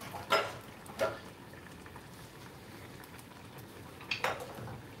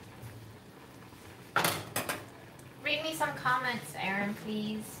 Read me some comments, Aaron,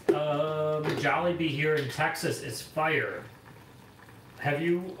 please. Jollibee here in Texas is fire. Have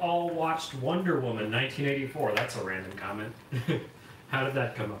you all watched Wonder Woman 1984? That's a random comment. How did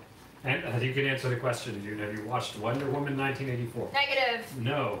that come up? And you can answer the question, June. Have you watched Wonder Woman 1984? Negative.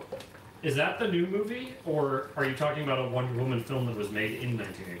 No. Is that the new movie, or are you talking about a Wonder Woman film that was made in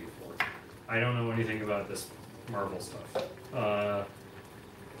 1984? I don't know anything about this Marvel stuff.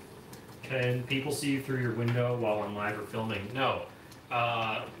 Can people see you through your window while I'm live or filming? No.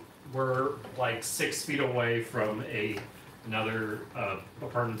 We're like 6 feet away from another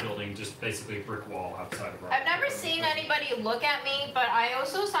apartment building, just basically a brick wall outside of our I've never apartment seen building. anybody look at me, but I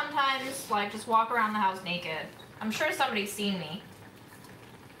also sometimes like just walk around the house naked. I'm sure somebody's seen me.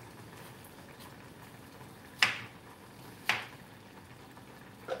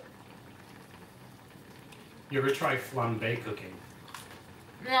 You ever try flambe cooking?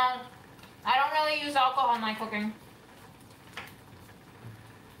 No, I don't really use alcohol in my cooking.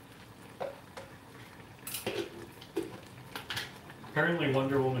 Apparently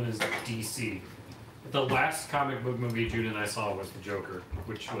Wonder Woman is DC. The last comic book movie Jude and I saw was The Joker,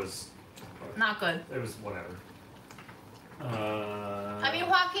 which was... Not good. It was whatever. I mean,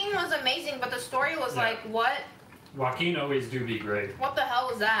 Joaquin was amazing, but the story was Yeah. like, what? Joaquin always do be great. What the hell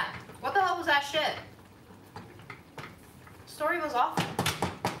was that? What the hell was that shit? Story was awful.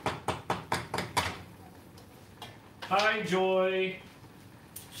 Hi, Joy.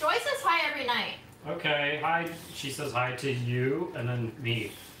 Joy says hi every night. Okay, hi. She says hi to you, and then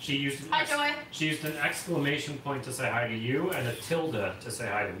me. She used Hi, Joy. She used an exclamation point to say hi to you, and a tilde to say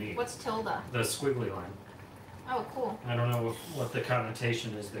hi to me. What's tilde? The squiggly line. Oh, cool. I don't know what the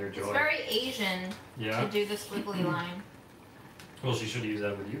connotation is there, Joy. It's very Asian Yeah. to do the squiggly line. Well, she should use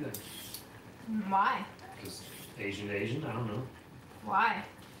that with you then, Why? because Asian to Asian. I don't know. Why?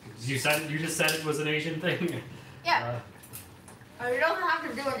 You just said it was an Asian thing. Yeah. You don't have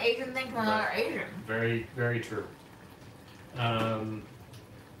to do an Asian thing to another Asian. Very, very true.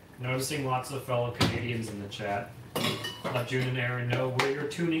 Noticing lots of fellow Canadians in the chat. Let June and Aaron know where you're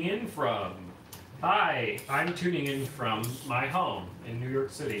tuning in from. Hi, I'm tuning in from my home in New York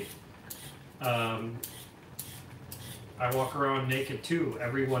City. I walk around naked too.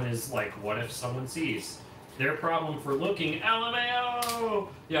 Everyone is like, what if someone sees? Their problem for looking LMAO.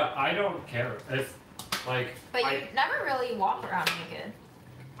 Yeah, I don't care if like. But you never really walk around naked.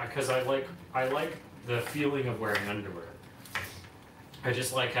 Because I like the feeling of wearing underwear. I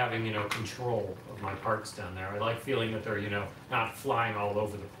just like having, control of my parts down there. I like feeling that they're, not flying all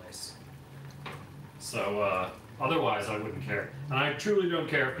over the place. So, otherwise I wouldn't care. And I truly don't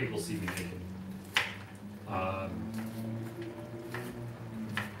care if people see me naked.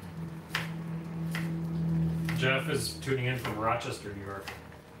 Jeff is tuning in from Rochester, New York.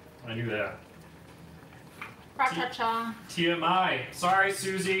 I knew that. Cha-cha-cha. TMI. Sorry,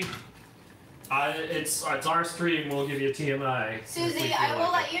 Susie. It's our stream. We'll give you a TMI. Susie, I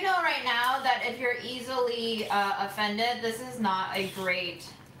will let you know right now that if you're easily offended, this is not a great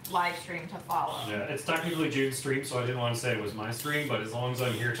live stream to follow. Yeah, it's technically June's stream, so I didn't want to say it was my stream, but as long as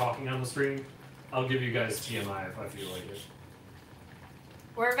I'm here talking on the stream, I'll give you guys TMI if I feel like it.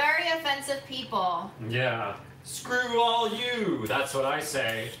 We're very offensive people. Yeah. Screw all you! That's what I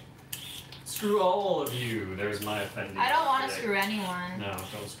say. Screw all of you. There's my offending. I don't want to screw anyone. No,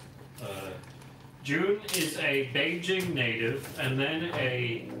 don't. June is a Beijing native, and then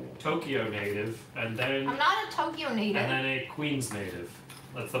a Tokyo native, and then... I'm not a Tokyo native. And then a Queens native.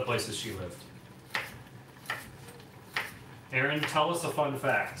 That's the places she lived. Aaron, tell us a fun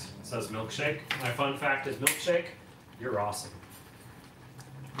fact. It says milkshake. My fun fact is milkshake. You're awesome.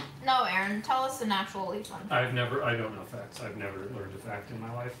 No, Aaron, tell us an actually fun fact. I don't know facts. I've never learned a fact in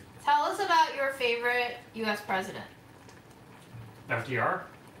my life. Tell us about your favorite U.S. president. FDR?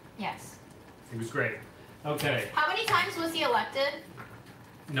 Yes. He was great. Okay. How many times was he elected?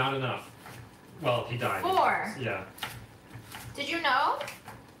 Not enough. Well, he died. 4. Yeah. Did you know?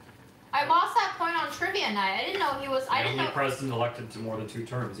 I lost that point on trivia night. I didn't know he was. The only president elected to more than 2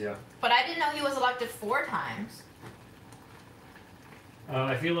 terms. Yeah. But I didn't know he was elected 4 times.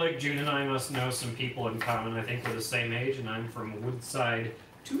 I feel like June and I must know some people in common. I think we're the same age, and I'm from Woodside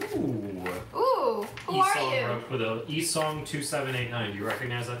 2. Ooh, who are you? With a Esong 2789. Do you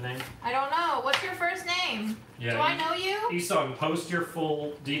recognize that name? I don't know. What's your first name? Yeah. Do I know you? Esong, post your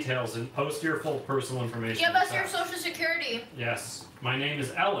full details and post your full personal information. Give us your social security. Yes. My name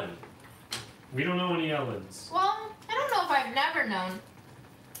is Ellen. We don't know any Ellens. Well, I don't know if I've never known.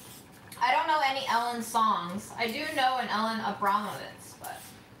 I don't know any Ellen songs. I do know an Ellen Abramovitz, but...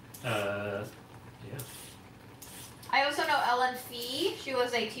 yeah. I also know Ellen Fee. She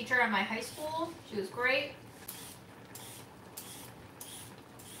was a teacher at my high school. She was great.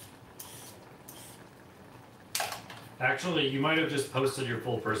 Actually, you might have just posted your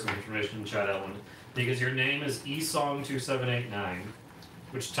full personal information in chat, Ellen, because your name is Esong2789,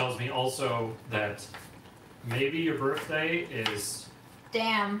 which tells me also that maybe your birthday is...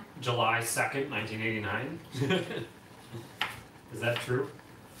 Damn. July 2nd, 1989. Is that true?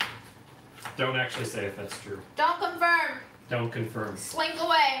 Don't actually say if that's true. Don't confirm. Don't confirm. Slink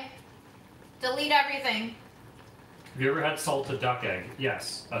away. Delete everything. Have you ever had salted duck egg?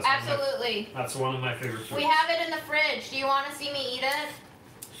 Yes. Absolutely. That's one of my favorite foods. We have it in the fridge. Do you want to see me eat it?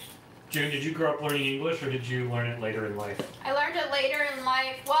 June, did you grow up learning English, or did you learn it later in life? I learned it later in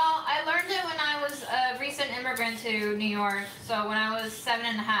life. Well, I learned it when I was a recent immigrant to New York. So when I was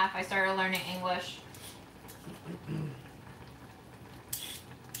 7.5, I started learning English.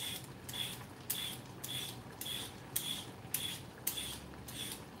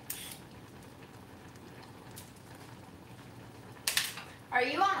 Are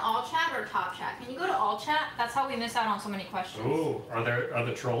you on all chat or top chat? Can you go to all chat? That's how we miss out on so many questions. Ooh, are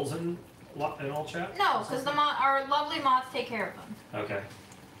the trolls in all chat? No, because our lovely mods take care of them. Okay.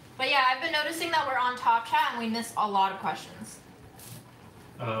 But yeah, I've been noticing that we're on top chat and we miss a lot of questions.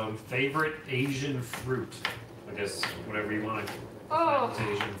 Favorite Asian fruit? I guess whatever you want to Oh.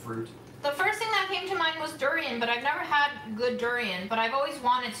 Asian fruit. The first thing that came to mind was durian, but I've never had good durian, but I've always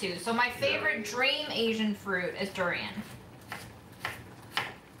wanted to. So my favorite dream Asian fruit is durian.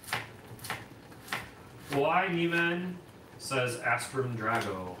 Why Nieman says Astrum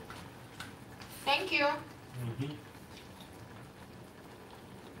Drago. Thank you. Mm-hmm.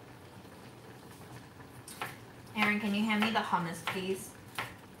 Aaron, can you hand me the hummus, please?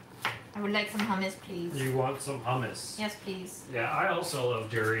 I would like some hummus, please. You want some hummus? Yes, please. Yeah, I also love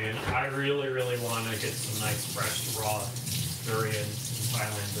durian. I really, really want to get some nice fresh raw durian in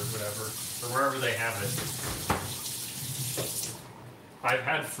Thailand or whatever, or wherever they have it. I've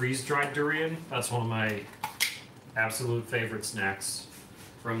had freeze-dried durian. That's one of my absolute favorite snacks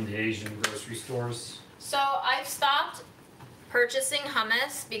from the Asian grocery stores. So I've stopped purchasing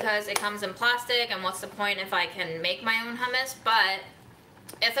hummus because it comes in plastic, and what's the point if I can make my own hummus? But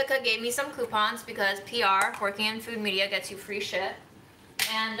Ithaca gave me some coupons because PR, working in food media, gets you free shit.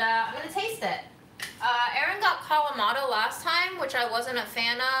 And I'm going to taste it. Aaron got Kalamata last time, which I wasn't a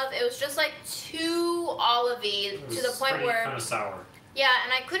fan of. It was just like too olivey to the point where kind of sour. Yeah,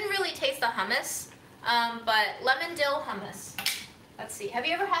 and I couldn't really taste the hummus. But lemon dill hummus. Let's see. Have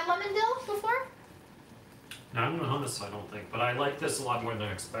you ever had lemon dill before? No, I'm not hummus, I don't think. But I like this a lot more than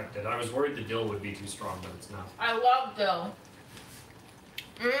I expected. I was worried the dill would be too strong, but it's not. I love dill.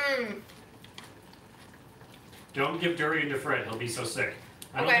 Mmm. Don't give durian to Fred. He'll be so sick.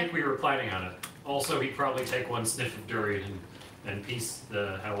 I don't think we were planning on it. Also, he'd probably take one sniff of durian and piece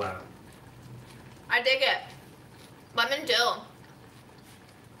the hell out. I dig it. Lemon dill.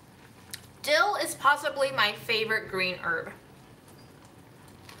 Dill is possibly my favorite green herb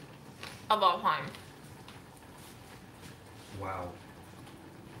of all time. Wow.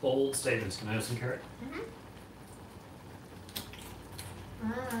 Bold statements. Can I have some carrot?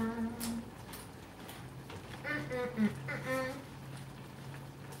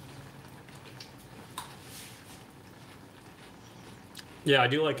 Yeah, I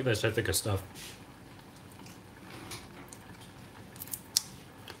do like this Ithaca stuff.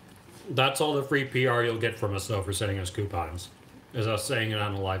 That's all the free PR you'll get from us, though, for sending us coupons. Is us saying it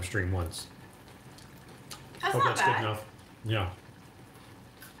on a live stream once. That's Hope not that's bad. good enough. Yeah.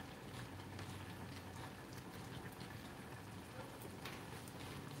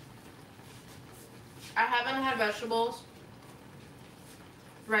 I haven't had vegetables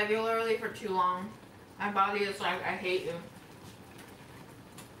regularly for too long. My body is like, I hate you.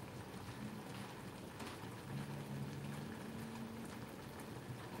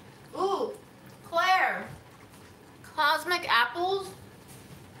 Ooh, Claire. Cosmic apples.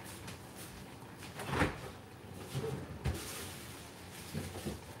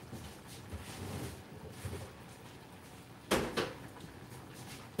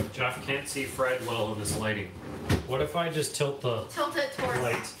 Jeff can't see Fred well in this lighting. What if I just tilt the Tilt it towards.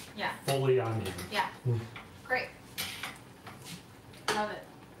 light Yeah. fully on you? Yeah. Great. Love it.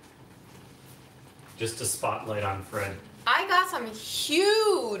 Just a spotlight on Fred. I got some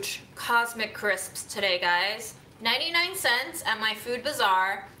huge Cosmic Crisps today, guys. 99 cents at my food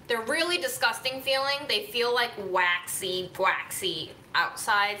bazaar. They're really disgusting feeling. They feel like waxy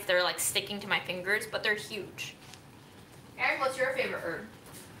outsides. They're like sticking to my fingers, but they're huge. Aaron, what's your favorite herb?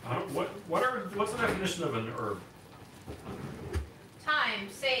 What's the definition of an herb? Thyme,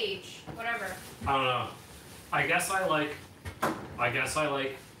 sage, whatever. I don't know. I guess I like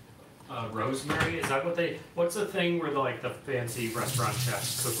rosemary. Is that what's the thing where the fancy restaurant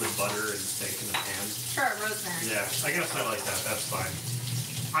chefs cook with butter and steak in the pan? Sure, rosemary. Yeah, I guess I like that. That's fine.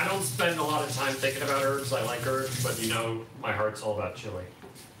 I don't spend a lot of time thinking about herbs. I like herbs, but my heart's all about chili.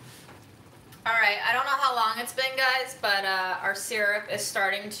 Alright, I don't know how long it's been, guys, but our syrup is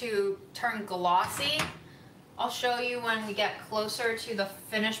starting to turn glossy. I'll show you when we get closer to the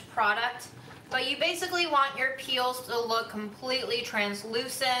finished product. But you basically want your peels to look completely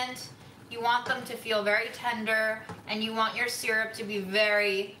translucent. You want them to feel very tender, and you want your syrup to be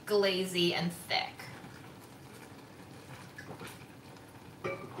very glazy and thick.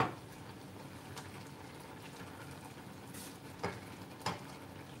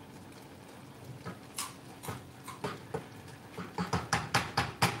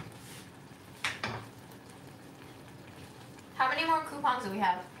 How many more coupons do we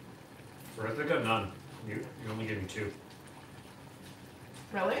have? For Ithaca, none. You only gave me 2.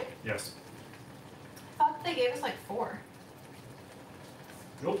 Really? Yes. I thought they gave us like 4.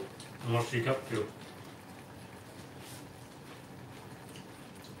 Nope. Unless you cut 2.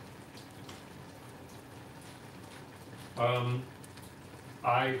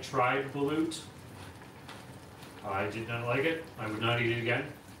 I tried balut. I did not like it. I would not eat it again.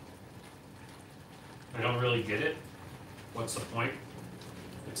 I don't really get it. What's the point?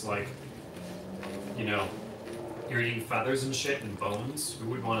 It's like, you're eating feathers and shit and bones. Who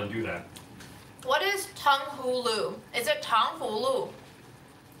would want to do that? What is tongue hulu? Is it tongue hulu?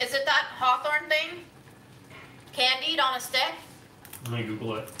 Is it that hawthorn thing? Candied on a stick? Let me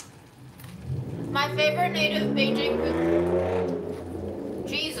Google it. My favorite native Beijing food.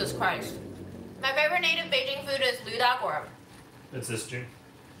 Jesus Christ. My favorite native Beijing food is ludagor. It's this, June.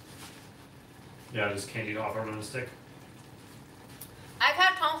 Yeah, just candied hawthorn on a stick. I've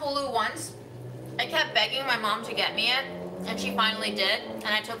had tongue hulu once. I kept begging my mom to get me it, and she finally did, and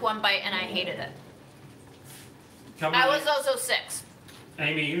I took one bite and I hated it. I was also 6.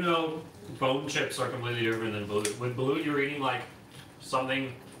 Amy, bone chips are completely different than balut. With balut, you're eating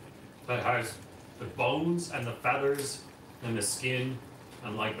something that has the bones and the feathers and the skin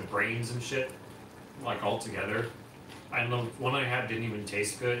and the brains and shit all together. I don't know, one I had didn't even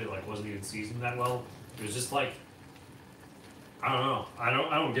taste good. It wasn't even seasoned that well. It was just I don't know.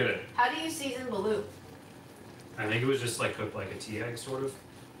 I don't get it. How do you season balut? I think it was just like cooked like a tea egg, sort of,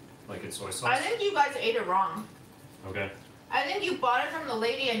 like it's soy sauce. I think you guys ate it wrong. Okay. I think you bought it from the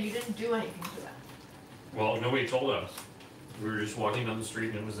lady and you didn't do anything to that. Well, nobody told us. We were just walking down the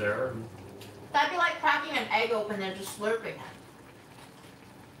street and it was there. And That'd be like cracking an egg open and just slurping it.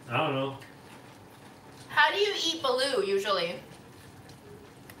 I don't know. How do you eat balut usually?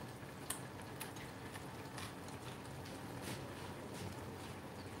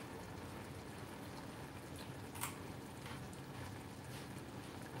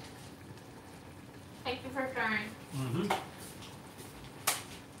 Thank you for sharing. Mm-hmm.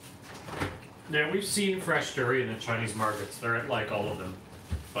 Yeah, we've seen fresh durian at Chinese markets. They're at like all of them,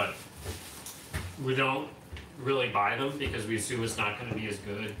 but we don't really buy them because we assume it's not going to be as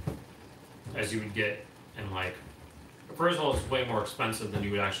good as you would get in like. First of all, it's way more expensive than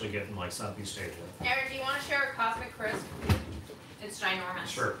you would actually get in like Southeast Asia. Aaron, do you want to share a Cosmic Crisp? It's ginormous.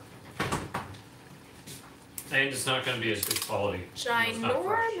 Sure. And it's not going to be as good quality. It's not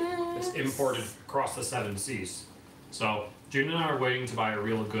fresh. It's imported across the 7 seas. So June and I are waiting to buy a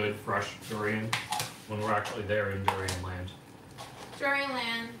real good fresh durian when we're actually there in durian land. Durian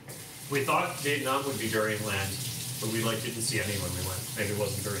land. We thought Vietnam would be durian land, but we like didn't see any when we went. Maybe it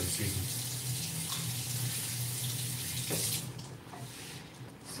wasn't during the season.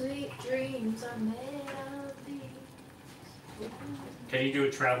 Sweet dreams are made of these. Can you do a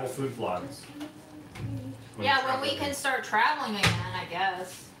travel food vlog? Yeah, when we can start traveling again, I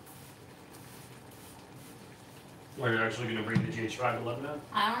guess. Are you actually going to bring the GH5 to Lebanon?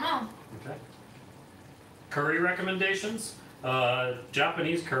 I don't know. Okay. Curry recommendations?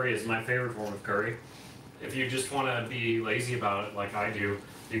 Japanese curry is my favorite form of curry. If you just want to be lazy about it like I do,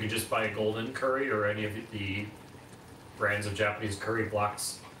 you can just buy a golden curry or any of the brands of Japanese curry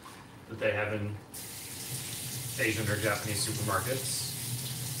blocks that they have in Asian or Japanese supermarkets.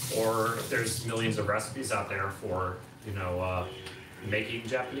 Or there's millions of recipes out there for, you know, making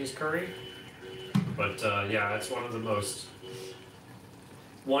Japanese curry. But yeah, it's one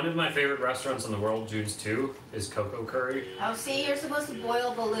of my favorite restaurants in the world, June's 2, is Coco Curry. Oh, see, you're supposed to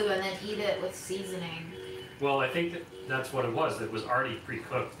boil balut and then eat it with seasoning. Well, I think that's what it was. It was already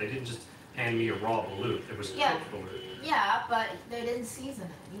pre-cooked. They didn't just hand me a raw balut. It was cooked balut. Yeah, but they didn't season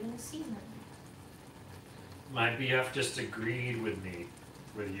it. You didn't season it. My BF just agreed with me,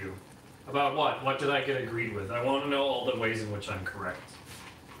 with you. About what? What did I get agreed with? I want to know all the ways in which I'm correct.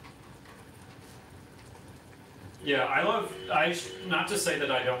 Yeah, not to say that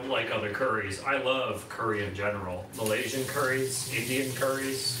I don't like other curries. I love curry in general. Malaysian curries, Indian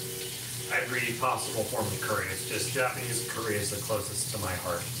curries, every possible form of curry. It's just Japanese curry is the closest to my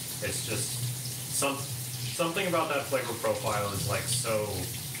heart. It's just something about that flavor profile is like so,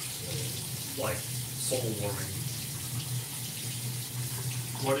 like, soul warming.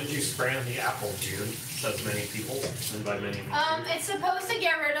 What did you spray on the apple, June? Says many people, and by many people. It's supposed to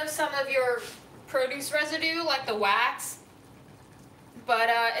get rid of some of your produce residue, like the wax, but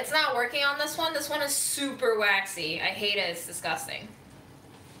it's not working on this one. This one is super waxy. I hate it. It's disgusting.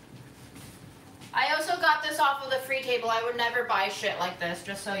 I also got this off of the free table. I would never buy shit like this,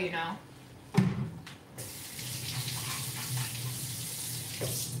 just so you know.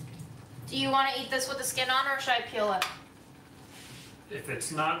 Do you want to eat this with the skin on, or should I peel it? If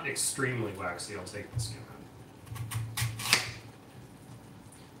it's not extremely waxy, I'll take the skin out.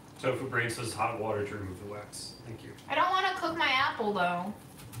 Tofu Brain says hot water to remove the wax. Thank you. I don't want to cook my apple, though.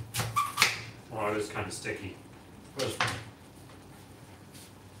 Oh, it is kind of sticky.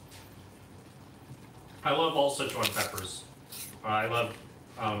 I love all Sichuan peppers. I love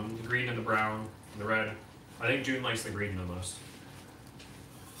the green and the brown and the red. I think June likes the green the most.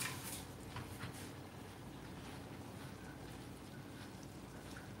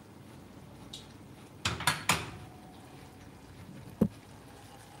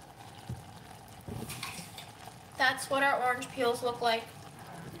 That's what our orange peels look like.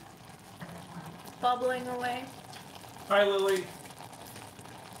 Bubbling away. Hi, Lily.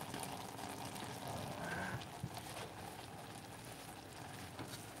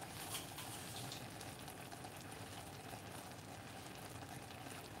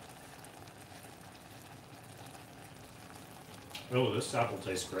 Oh, this apple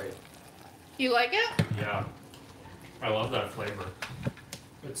tastes great. You like it? Yeah. I love that flavor.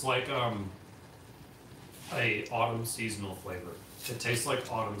 It's like a autumn seasonal flavor. It tastes like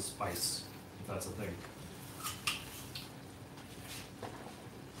autumn spice, if that's a thing.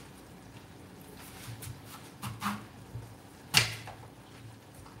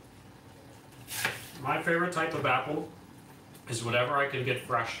 My favorite type of apple is whatever I can get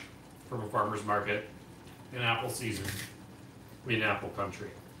fresh from a farmer's market in apple season. in apple country.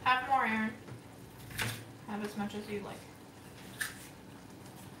 Have more, Aaron. Have as much as you like.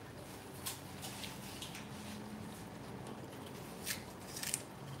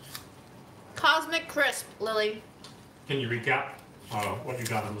 Cosmic Crisp, Lily. Can you recap what you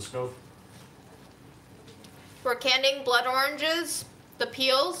got on the stove? We're candying blood oranges, the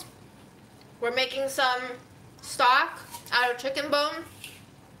peels. We're making some stock out of chicken bone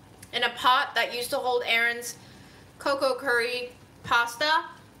in a pot that used to hold Aaron's cocoa curry pasta.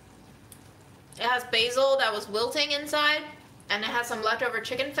 It has basil that was wilting inside, and it has some leftover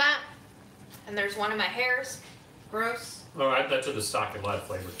chicken fat. And there's one of my hairs. Gross. Oh, add that to the stock and let it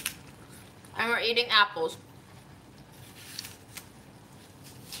flavor. And we're eating apples.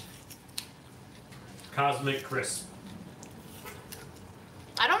 Cosmic Crisp.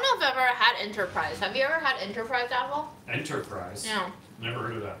 I don't know if I've ever had Enterprise. Have you ever had Enterprise apple? Enterprise? No. Never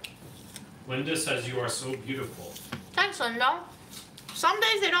heard of that. Linda says you are so beautiful. Thanks, Linda. Some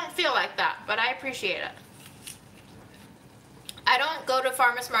days they don't feel like that, but I appreciate it. I don't go to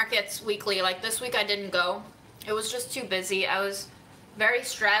farmers markets weekly. Like this week I didn't go. It was just too busy. I was very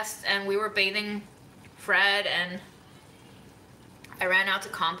stressed and we were bathing Fred and I ran out to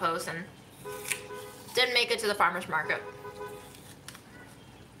compost and didn't make it to the farmers market.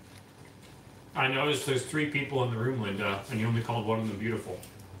 I noticed there's 3 people in the room, Linda, and you only called one of them beautiful.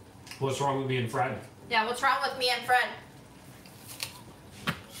 What's wrong with me and Fred? Yeah, what's wrong with me and Fred?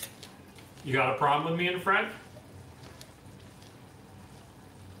 You got a problem with me and Fred?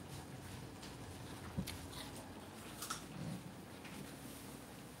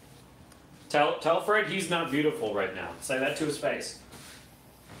 Tell Fred he's not beautiful right now. Say that to his face.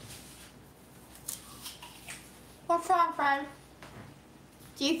 What's wrong, Fred?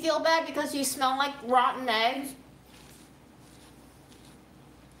 Do you feel bad because you smell like rotten eggs?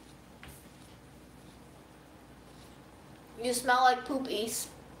 You smell like poopies.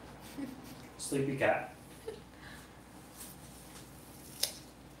 Sleepy cat.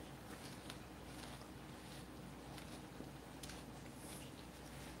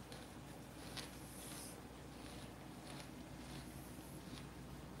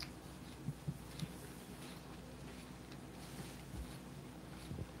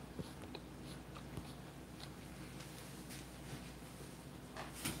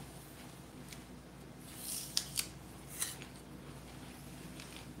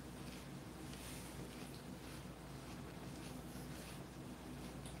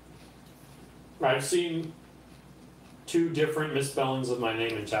 I've seen 2 different misspellings of my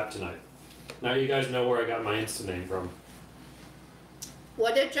name in chat tonight. Now you guys know where I got my Insta name from.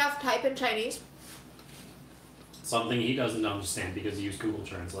 What did Jeff type in Chinese? Something he doesn't understand because he used Google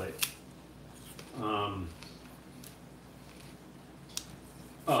Translate. Fred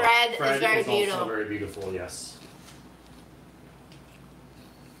is very beautiful. Also very beautiful, yes.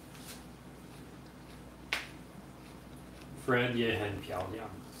 Fred ye hen piaoliang.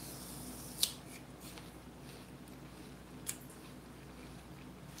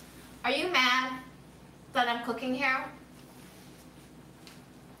 Are you mad that I'm cooking here?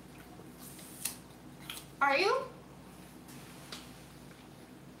 Are you?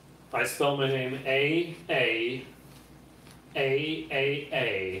 I spell my name A-A-R-R-R-N.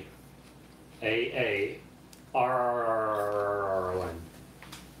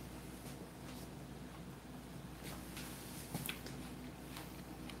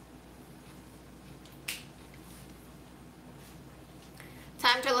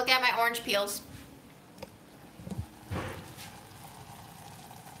 Time to look at my orange peels.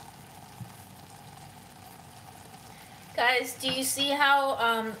 Guys, do you see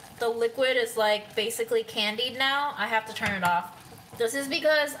how the liquid is like basically candied now? I have to turn it off. This is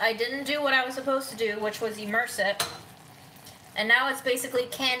because I didn't do what I was supposed to do, which was immerse it. And now it's basically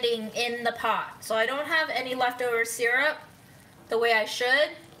candying in the pot. So I don't have any leftover syrup the way I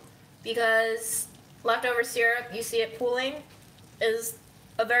should, because leftover syrup, you see it pooling, is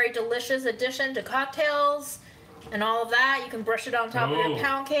a very delicious addition to cocktails and all of that. You can brush it on top of your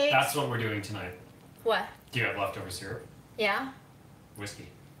pound cakes. That's what we're doing tonight. What? Do you have leftover syrup? Yeah. Whiskey.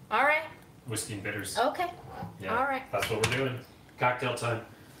 All right. Whiskey and bitters. Okay. Yeah, all right. That's what we're doing. Cocktail time.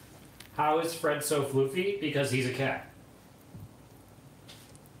 How is Fred so floofy? Because he's a cat.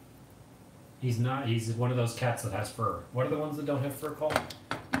 He's not. He's one of those cats that has fur. What are the ones that don't have fur called?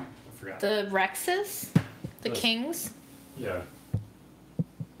 I forgot. The Rexes? The Kings? Yeah.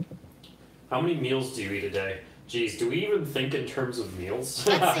 How many meals do you eat a day? Geez, do we even think in terms of meals?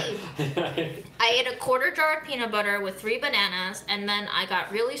 Let's see. I ate a quarter jar of peanut butter with 3 bananas, and then I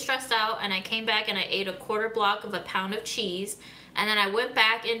got really stressed out, and I came back and I ate a quarter block of a pound of cheese, and then I went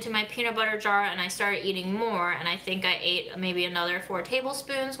back into my peanut butter jar and I started eating more, and I think I ate maybe another 4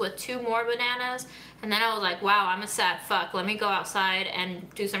 tablespoons with 2 more bananas, and then I was like, wow, I'm a sad fuck. Let me go outside and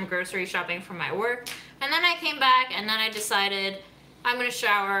do some grocery shopping for my work. And then I came back, and then I decided I'm gonna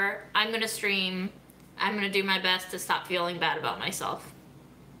shower, I'm gonna stream, I'm gonna do my best to stop feeling bad about myself.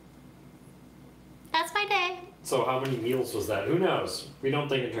 That's my day. So how many meals was that? Who knows? We don't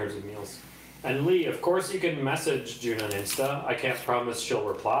think in terms of meals. And Lee, of course you can message June on Insta. I can't promise she'll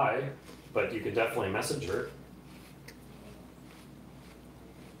reply, but you can definitely message her.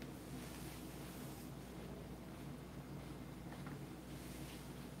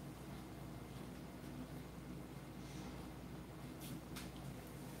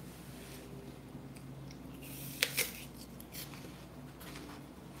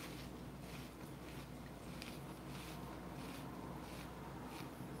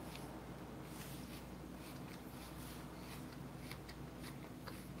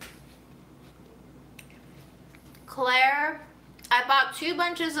 Claire, I bought 2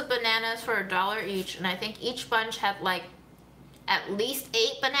 bunches of bananas for $1 each, and I think each bunch had like at least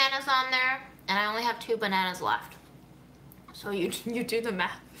 8 bananas on there, and I only have 2 bananas left. So you do the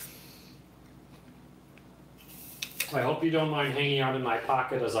math. I hope you don't mind hanging out in my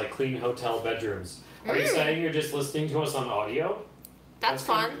pocket as I clean hotel bedrooms. Are you saying you're just listening to us on audio? That's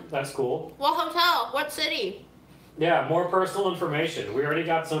fun. That's cool. What hotel? What city? Yeah, more personal information. We already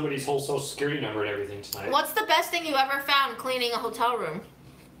got somebody's whole social security number and everything tonight. What's the best thing you ever found cleaning a hotel room?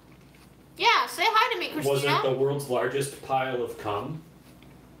 Yeah, say hi to me, Christina. Was it the world's largest pile of cum?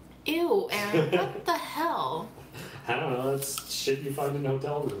 Ew, Aaron, what the hell? I don't know, that's shit you find in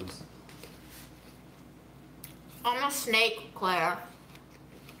hotel rooms. I'm a snake, Claire.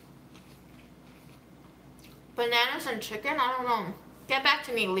 Bananas and chicken? I don't know. Get back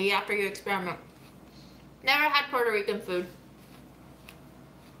to me, Lee, after you experiment. Never had Puerto Rican food.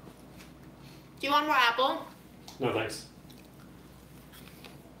 Do you want more apple? No, thanks.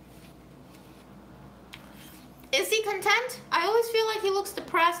 Is he content? I always feel like he looks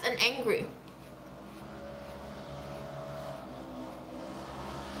depressed and angry.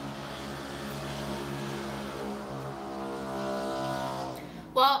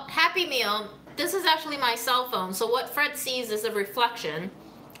 Well, Happy Meal, this is actually my cell phone, so what Fred sees is a reflection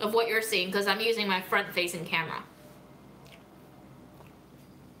of what you're seeing, because I'm using my front-facing camera.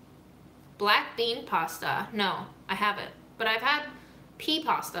 Black bean pasta. No, I haven't. But I've had pea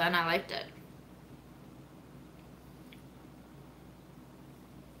pasta, and I liked it.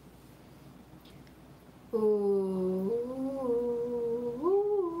 Ooh.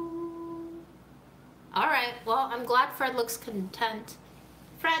 Alright, well, I'm glad Fred looks content.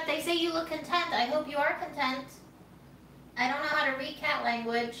 Fred, they say you look content. I hope you are content. I don't know how to read cat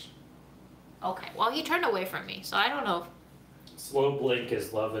language. Okay, well, he turned away from me, so I don't know. Slow blink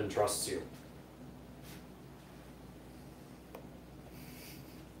is love and trusts you.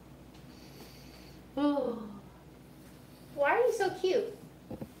 Ooh. Why are you so cute?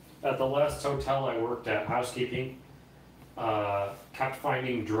 At the last hotel I worked at, housekeeping, kept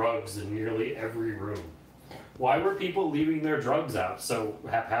finding drugs in nearly every room. Why were people leaving their drugs out so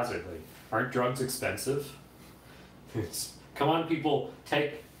haphazardly? Aren't drugs expensive? Come on, people,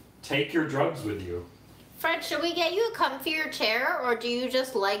 take your drugs with you. Fred, should we get you a comfier chair, or do you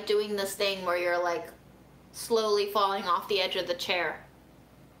just like doing this thing where you're like slowly falling off the edge of the chair?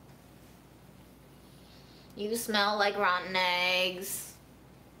 You smell like rotten eggs.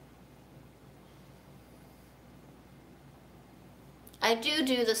 I do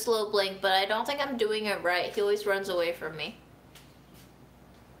the slow blink, but I don't think I'm doing it right. He always runs away from me.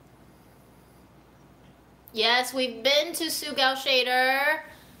 Yes, we've been to Sugao Shader.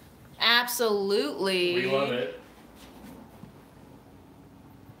 Absolutely. We love it.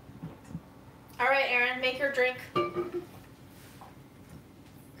 All right, Aaron, make your drink.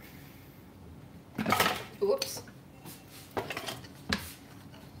 Oops.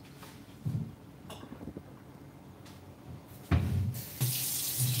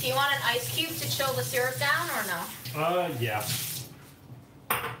 Do you want an ice cube to chill the syrup down or no? Yeah.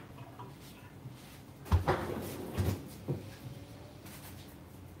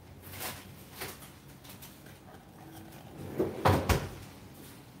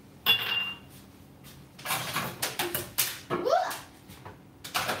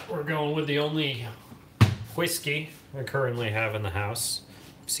 We're going with the only whiskey I currently have in the house.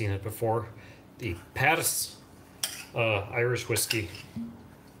 I've seen it before. The Paris Irish whiskey.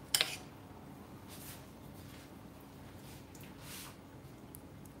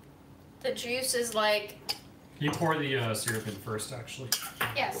 The juice is like... You pour the syrup in first, actually.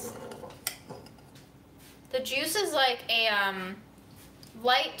 Yes. The juice is like a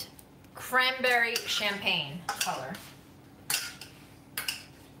light cranberry champagne color.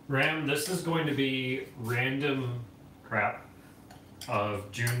 Ram, this is going to be random crap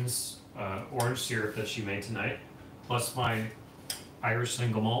of June's orange syrup that she made tonight, plus my Irish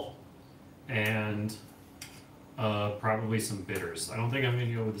single malt, and probably some bitters. I don't think I'm going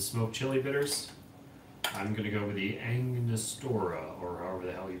to go with the smoked chili bitters. I'm going to go with the Angostura, or however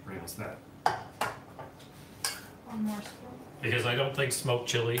the hell you pronounce that. One more spoon. Because I don't think smoked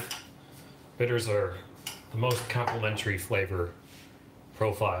chili bitters are the most complementary flavor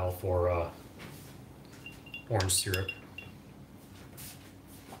profile for orange syrup.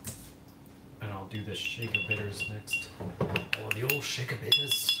 And I'll do the shake of bitters next. Oh, the old shake of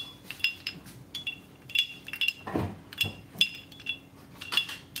bitters.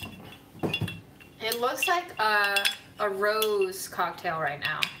 It looks like a rose cocktail right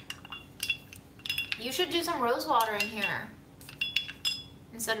now. You should do some rose water in here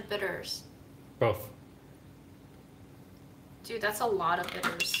instead of bitters. Both. Dude, that's a lot of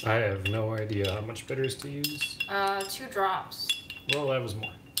bitters. I have no idea how much bitters to use. 2 drops. Well, that was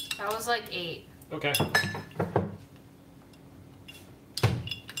more. That was like 8. Okay.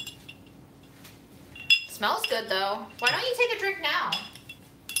 Smells good though. Why don't you take a drink now?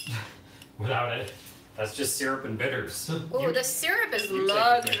 Without it, that's just syrup and bitters. Ooh, the syrup is you take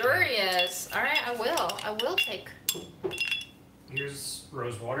a drink. luxurious. Alright, I will. I will take. Here's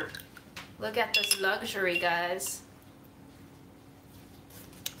rose water. Look at this luxury, guys.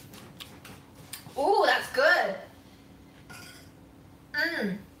 Ooh, that's good.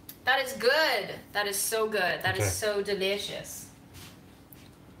 Mmm. That is good. That is so good. That is so delicious.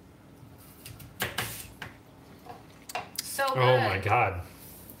 So good. Oh my god.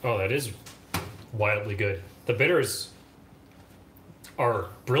 Oh, that is wildly good. The bitters are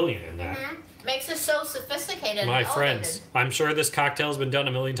brilliant in that. Makes it so sophisticated. My and friends, I'm sure this cocktail has been done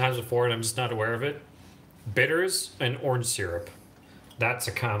a million times before and I'm just not aware of it. Bitters and orange syrup. That's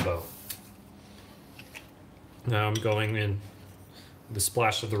a combo. Now I'm going in the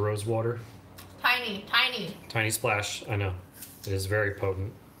splash of the rose water. Tiny, tiny. Tiny splash, I know. It is very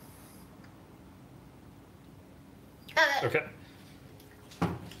potent. Okay.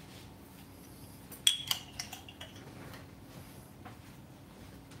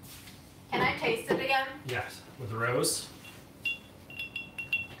 Can I taste it again? Yes, with the rose.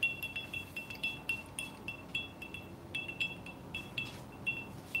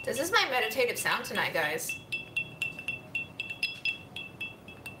 This is my meditative sound tonight, guys.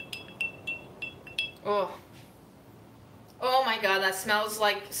 Oh. Oh my god, that smells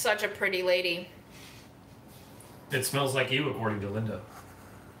like such a pretty lady. It smells like you, according to Linda.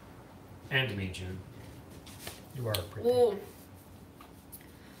 And to me, June. You are pretty. Ooh.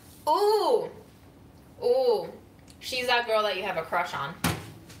 Ooh. Ooh. She's that girl that you have a crush on.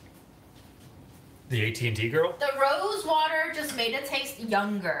 The AT&T girl? The rose water just made it taste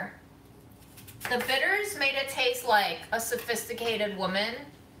younger. The bitters made it taste like a sophisticated woman.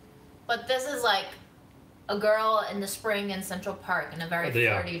 But this is like a girl in the spring in Central Park in a very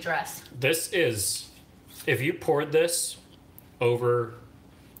flirty dress. This is, if you poured this over,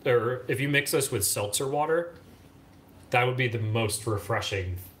 or if you mix this with seltzer water, that would be the most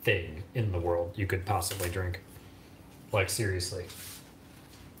refreshing thing in the world you could possibly drink. Like, seriously.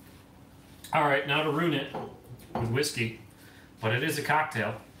 All right, now to ruin it with whiskey, but it is a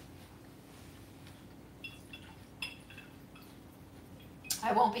cocktail.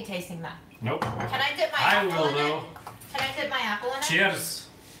 I won't be tasting that. Nope. Can I dip my apple in though. it? Can I dip my apple in it? Cheers.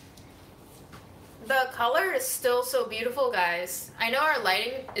 The color is still so beautiful, guys. I know our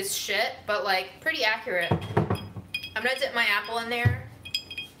lighting is shit, but like pretty accurate. I'm gonna dip my apple in there.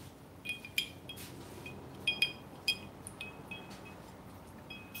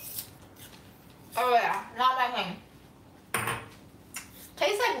 Oh yeah, not my thing.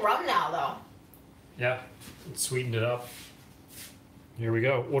 Tastes like rum now, though. Yeah, it sweetened it up. Here we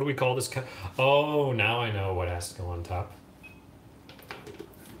go. What do we call this? Oh, now I know what has to go on top.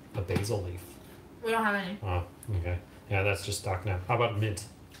 A basil leaf. We don't have any. Oh, okay. Yeah, that's just stock now. How about mint?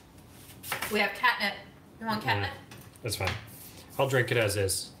 We have catnip. You want catnip? That's fine. I'll drink it as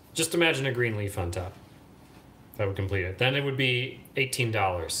is. Just imagine a green leaf on top. That would complete it. Then it would be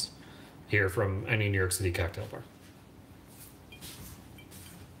 $18 here from any New York City cocktail bar.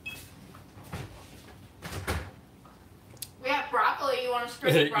 We have broccoli. You want to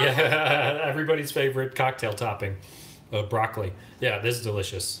stir broccoli? Yeah, everybody's favorite cocktail topping. Broccoli. Yeah, this is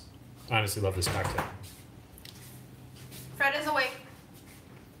delicious. I honestly love this cocktail. Fred is awake.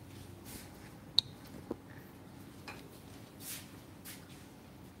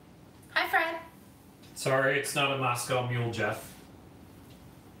 Sorry, it's not a Moscow Mule, Jeff.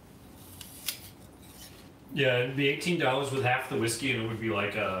 Yeah, it'd be $18 with half the whiskey, and it would be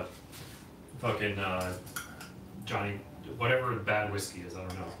like a fucking Johnny, whatever bad whiskey is. I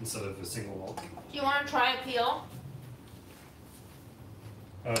don't know. Instead of a single malt. Do you want to try a peel?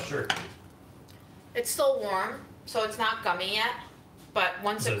 Sure. It's still warm, so it's not gummy yet. But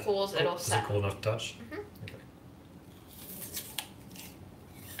once it cools, it'll set. Is it cool enough to touch? Mm-hmm. Okay.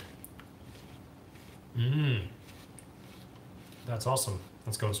 Mmm. That's awesome.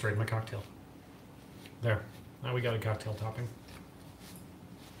 That's going straight in my cocktail. There. Now we got a cocktail topping.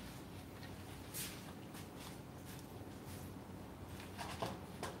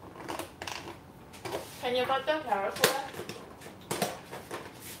 Can you cut the carrot for that?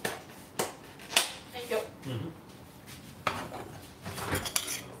 Thank you. Mm-hmm.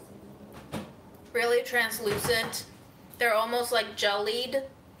 Really translucent. They're almost like jellied.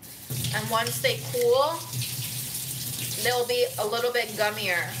 And once they cool, they'll be a little bit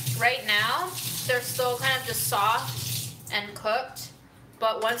gummier. Right now, they're still kind of just soft and cooked.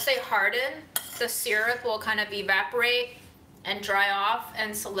 But once they harden, the syrup will kind of evaporate and dry off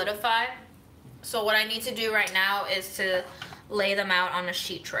and solidify. So what I need to do right now is to lay them out on a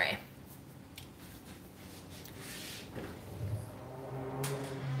sheet tray.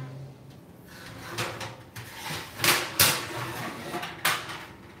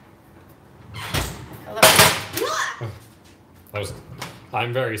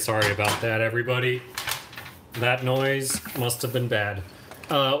 I'm very sorry about that, everybody. That noise must have been bad.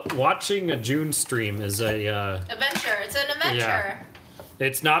 Watching a June stream is a adventure. It's an adventure. Yeah.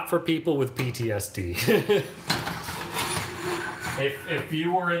 It's not for people with PTSD. if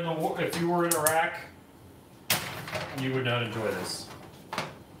you were in Iraq, you would not enjoy this.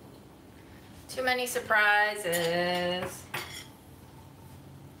 Too many surprises.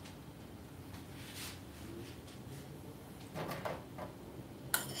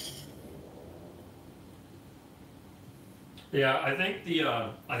 Yeah, I think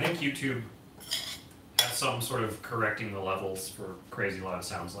YouTube has some sort of correcting the levels for crazy loud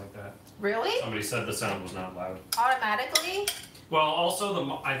sounds like that. Really? Somebody said the sound was not loud. Automatically? Well,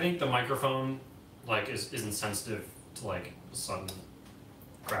 also I think the microphone like isn't sensitive to like sudden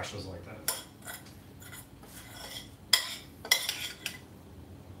crashes like that.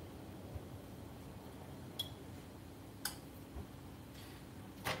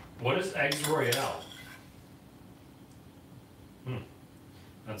 What is Eggs Royale?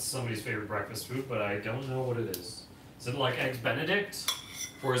 That's somebody's favorite breakfast food, but I don't know what it is. Is it like Eggs Benedict?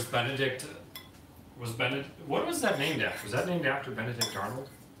 Or is Benedict... What was that named after? Was that named after Benedict Arnold?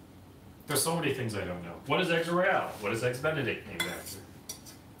 There's so many things I don't know. What is Eggs Royale? What is Eggs Benedict named after?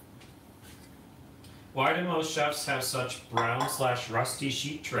 Why do most chefs have such brown/rusty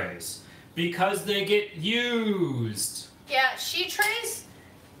sheet trays? Because they get used! Yeah, sheet trays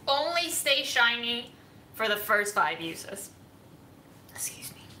only stay shiny for the first 5 uses. Excuse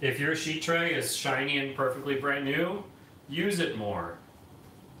me. If your sheet tray is shiny and perfectly brand new, use it more.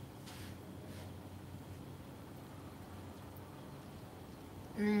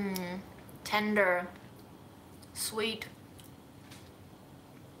 Mmm, tender, sweet.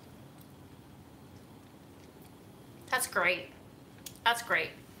 That's great. That's great.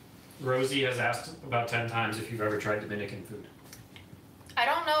 Rosie has asked about 10 times if you've ever tried Dominican food. I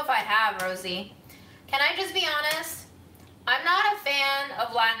don't know if I have, Rosie. Can I just be honest? I'm not a fan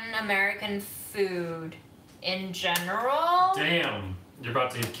of Latin American food in general. Damn, you're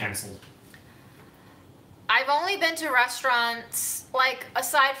about to get canceled. I've only been to restaurants, like,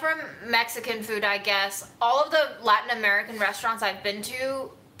 aside from Mexican food, I guess, all of the Latin American restaurants I've been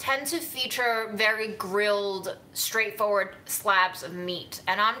to tend to feature very grilled, straightforward slabs of meat,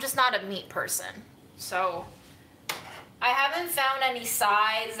 and I'm just not a meat person. So I haven't found any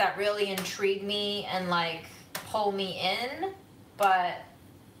sides that really intrigue me and, like, pull me in, but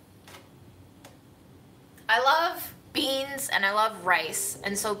I love beans and I love rice,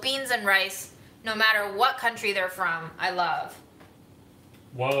 and so beans and rice, no matter what country they're from, I love.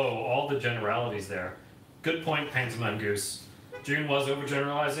 Whoa, all the generalities there. Good point, Pantomime Goose. June was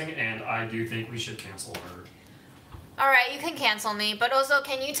overgeneralizing, and I do think we should cancel her. Alright, you can cancel me, but also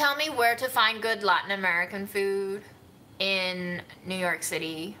can you tell me where to find good Latin American food in New York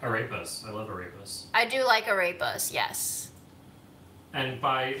City? Arepas. I love arepas. I do like arepas, yes. And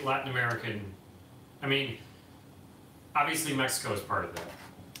by Latin American, I mean, obviously Mexico is part of that.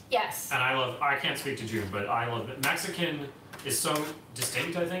 Yes. And I can't speak to June, but I love it. Mexican is so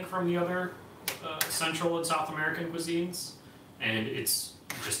distinct, I think, from the other Central and South American cuisines. And it's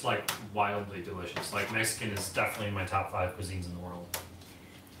just, like, wildly delicious. Like, Mexican is definitely in my top 5 cuisines in the world.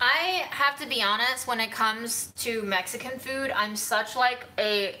 I have to be honest, when it comes to Mexican food, I'm such like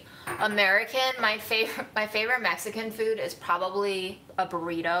a American. My favorite Mexican food is probably a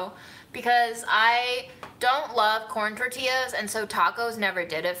burrito because I don't love corn tortillas and so tacos never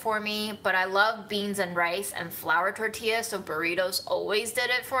did it for me, but I love beans and rice and flour tortillas, so burritos always did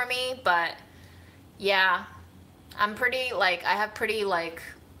it for me, but yeah, I have pretty like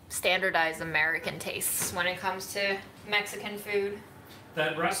standardized American tastes when it comes to Mexican food.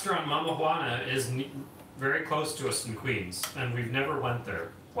 That restaurant Mama Juana is very close to us in Queens, and we've never went there.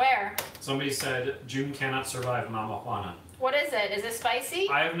 Where? Somebody said June cannot survive Mama Juana. What is it? Is it spicy?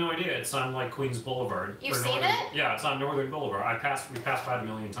 I have no idea. It's on like Queens Boulevard. You've seen it? Yeah, it's on Northern Boulevard. We passed by it a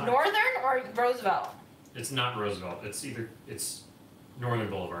million times. Northern or Roosevelt? It's not Roosevelt. It's Northern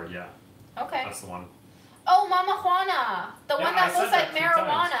Boulevard. Yeah. Okay. That's the one. Oh, Mama Juana, the one that looks like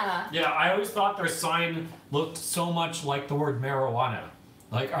marijuana. Yeah, I always thought their sign looked so much like the word marijuana.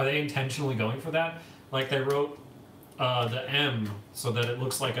 Like, are they intentionally going for that? Like, they wrote the M so that it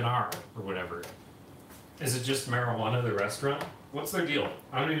looks like an R or whatever. Is it just marijuana, the restaurant? What's their deal?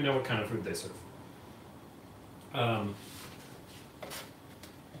 I don't even know what kind of food they serve.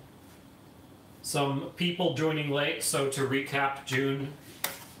 Some people joining late, so to recap, June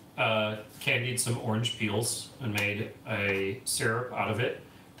candied some orange peels and made a syrup out of it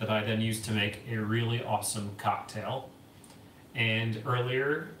that I then used to make a really awesome cocktail. And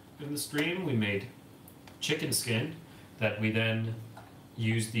earlier in the stream, we made chicken skin that we then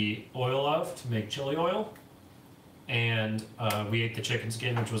used the oil of to make chili oil. And we ate the chicken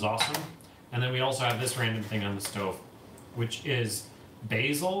skin, which was awesome. And then we also have this random thing on the stove, which is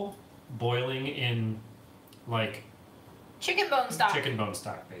basil boiling in like Chicken bone stock. chicken bone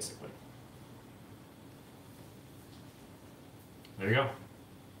stock, basically. There you go.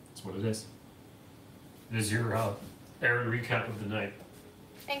 That's what it is. It is your Aaron recap of the night.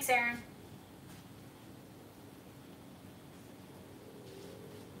 Thanks, Aaron.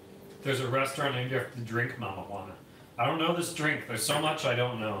 There's a restaurant named after the drink Mama Juana. I don't know this drink. There's so much I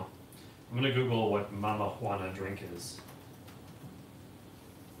don't know. I'm gonna Google what Mama Juana drink is.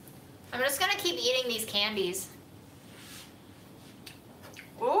 I'm just gonna keep eating these candies.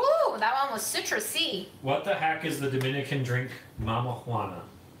 Ooh, that one was citrusy. What the heck is the Dominican drink Mama Juana?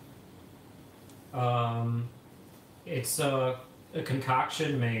 It's a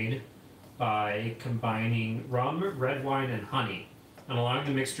concoction made by combining rum, red wine, and honey, and allowing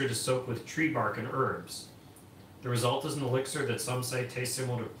the mixture to soak with tree bark and herbs. The result is an elixir that some say tastes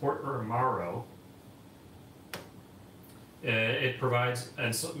similar to port or amaro. It provides,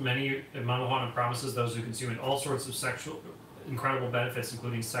 and so many, Mama Juana promises those who consume it all sorts of incredible benefits,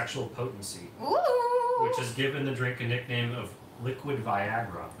 including sexual potency, Ooh. which has given the drink a nickname of liquid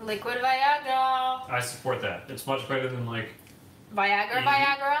Viagra. Liquid Viagra. I support that. It's much better than like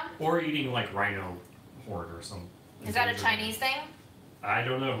Viagra? or eating like rhino horde or something. Is that a Chinese thing? I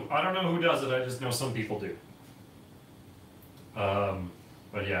don't know. I don't know who does it. I just know some people do.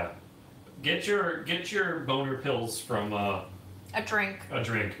 But yeah, get your boner pills from A drink. a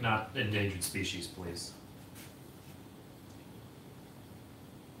drink, not endangered species, please.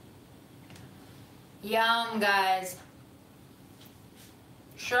 Yum, guys.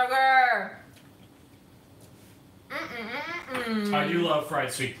 Sugar. I do love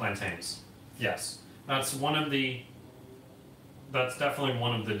fried sweet plantains. Yes, that's definitely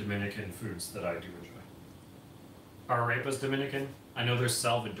one of the Dominican foods that I do enjoy. Our arepa's Dominican. I know there's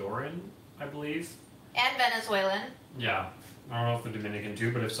Salvadoran, I believe. And Venezuelan. Yeah, I don't know if they're Dominican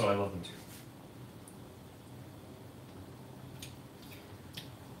too, but if so, I love them too.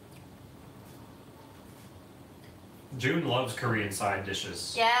 June loves Korean side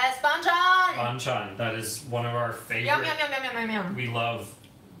dishes. Yes, banchan. Banchan, that is one of our favorite. Yum, yum, yum, yum, yum, yum. We love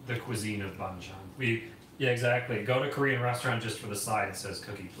the cuisine of banchan. Yeah, exactly. Go to a Korean restaurant just for the side. It says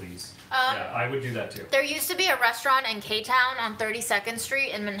cookie, please. Yeah, I would do that too. There used to be a restaurant in K-Town on 32nd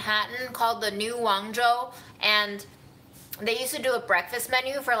Street in Manhattan called the New Wangzhou, and they used to do a breakfast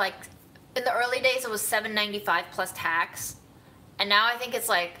menu for like, in the early days it was $7.95 plus tax, and now I think it's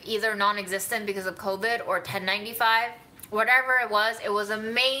like either non-existent because of COVID or $10.95. Whatever it was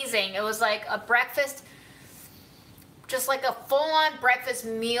amazing. It was like a breakfast, just like a full-on breakfast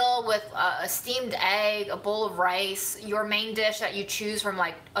meal with a steamed egg, a bowl of rice, your main dish that you choose from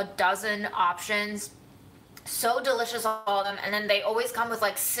like a dozen options. So delicious, all of them. And then they always come with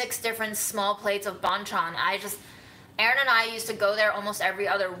like 6 different small plates of banchan. Aaron and I used to go there almost every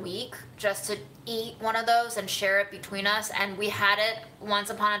other week just to eat one of those and share it between us. And we had it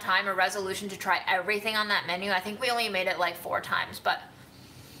once upon a time, a resolution to try everything on that menu. I think we only made it like 4 times, but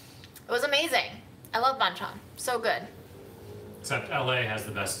it was amazing. I love banchan. So good. Except LA has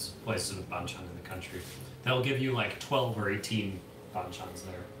the best place to banchan in the country. They'll give you like 12 or 18 banchans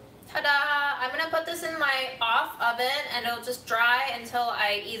there. Ta-da! I'm gonna put this in my off oven and it'll just dry until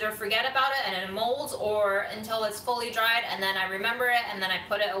I either forget about it and it molds, or until it's fully dried and then I remember it and then I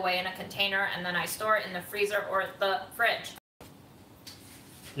put it away in a container and then I store it in the freezer or the fridge.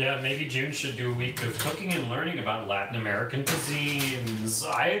 Yeah, maybe June should do a week of cooking and learning about Latin American cuisines.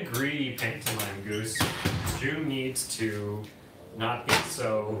 I agree, Pantomime Goose. June needs to not be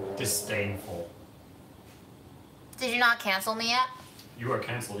so disdainful. Did you not cancel me yet? You are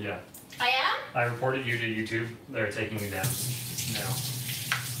canceled, yeah. I am? I reported you to YouTube. They're taking you down now.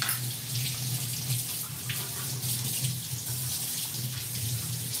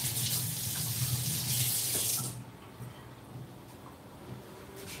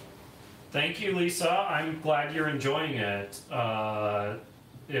 Thank you, Lisa. I'm glad you're enjoying it.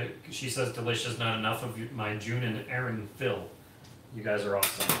 She says delicious, not enough of my June and Aaron Phil. You guys are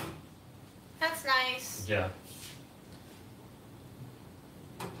awesome. That's nice. Yeah.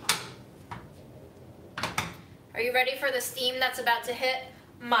 Are you ready for the steam that's about to hit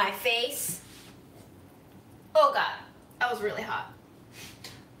my face? Oh god, that was really hot.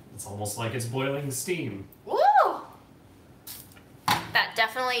 It's almost like it's boiling steam. Woo! That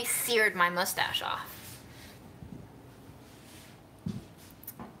definitely seared my mustache off.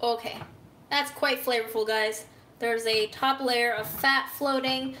 Okay, that's quite flavorful, guys. There's a top layer of fat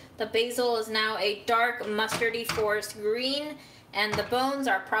floating. The basil is now a dark mustardy forest green, and the bones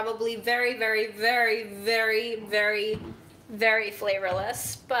are probably very, very, very, very, very, very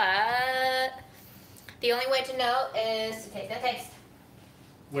flavorless. But the only way to know is to take the taste.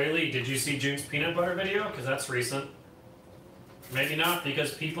 Whaley, did you see June's peanut butter video? Because that's recent. Maybe not,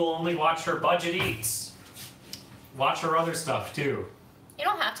 because people only watch her budget eats. Watch her other stuff too. You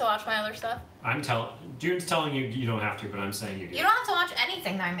don't have to watch my other stuff. June's telling you you don't have to, but I'm saying you do. You don't have to watch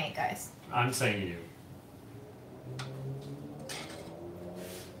anything that I make, guys. I'm saying you do.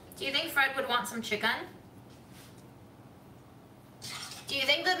 Do you think Fred would want some chicken? Do you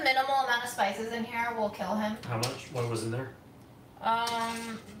think the minimal amount of spices in here will kill him? How much? What was in there?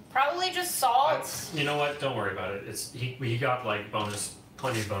 Probably just salt. You know what? Don't worry about it. He got like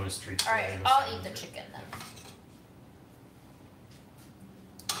plenty of bonus treats. All right, I'll eat the chicken then.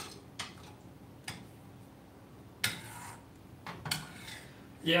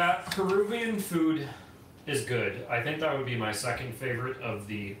 Yeah, Peruvian food is good. I think that would be my second favorite of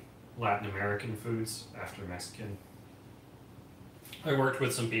the Latin American foods after Mexican. I worked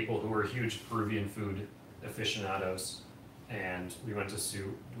with some people who were huge Peruvian food aficionados, and we went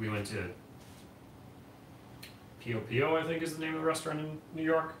to Pio Pio, I think is the name of the restaurant in New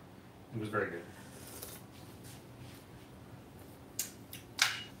York. It was very good.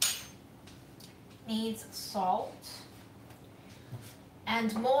 Needs salt.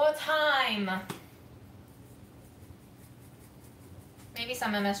 And more time. Maybe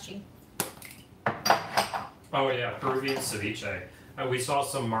some MSG. Oh yeah, Peruvian ceviche. We saw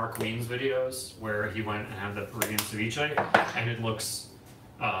some Mark Wiens videos where he went and had the Peruvian ceviche, and it looks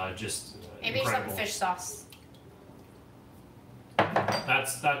just Maybe incredible. some fish sauce.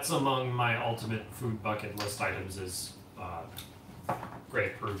 That's among my ultimate food bucket list items is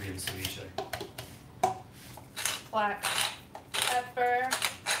great Peruvian ceviche. Black pepper.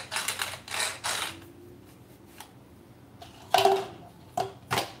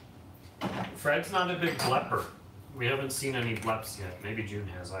 Fred's not a big blepper. We haven't seen any bleps yet. Maybe June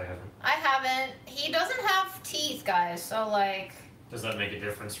has, I haven't. I haven't. He doesn't have teeth, guys, so like... Does that make a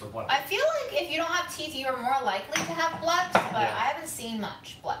difference for blepping? I feel like if you don't have teeth, you're more likely to have bleps, but Yeah. I haven't seen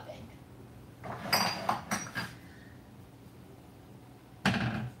much blepping.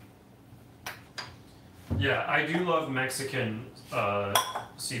 Yeah, I do love Mexican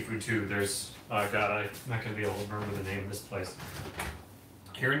seafood too. There's, God, I'm not going to be able to remember the name of this place.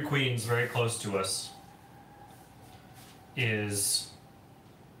 Here in Queens, very close to us, is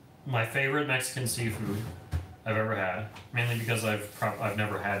my favorite Mexican seafood I've ever had. Mainly because I've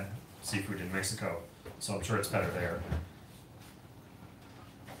never had seafood in Mexico, so I'm sure it's better there.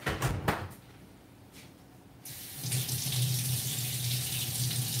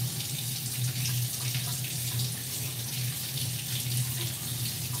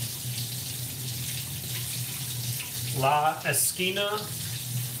 La Esquina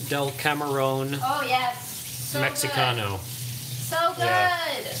del Camarón Oh, yes. So Mexicano. Good. So good.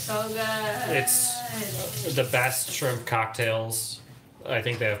 Yeah. So good. It's the best shrimp cocktails. I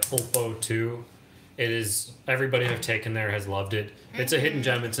think they have pulpo too. It is, everybody I've taken there has loved it. It's a hidden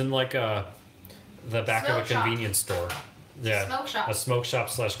gem. It's in like the back Smoke of a shop. convenience store. Yeah. Smoke shop. A smoke shop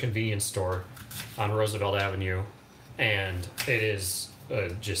 / convenience store on Roosevelt Avenue. and it is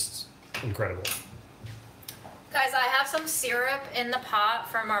just incredible. Guys, I have some syrup in the pot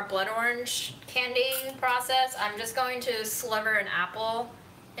from our blood orange candying process. I'm just going to sliver an apple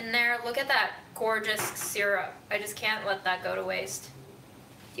in there. Look at that gorgeous syrup. I just can't let that go to waste.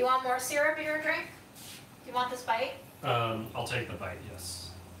 Do you want more syrup in your drink? Do you want this bite? I'll take the bite, yes.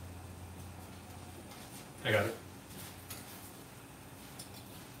 I got it.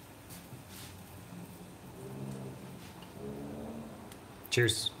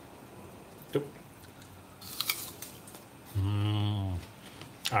 Cheers. Nope.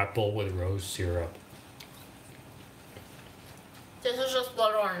 Apple with rose syrup. This is just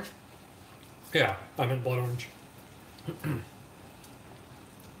blood orange. Yeah, I'm in blood orange.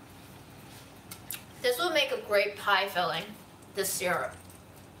 This would make a great pie filling, this syrup.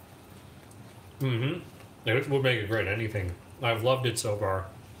 Mm-hmm. It would make a great anything. I've loved it so far.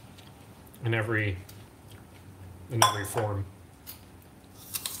 In every form.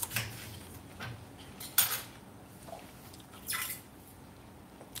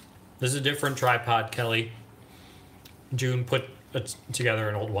 This is a different tripod, Kelly. June put together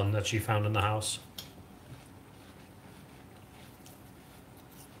an old one that she found in the house.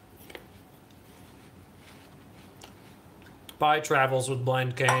 Bye, Travels with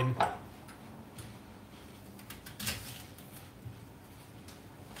Blind Cane.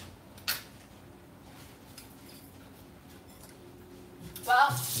 Well,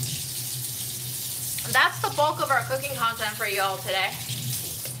 that's the bulk of our cooking content for y'all today.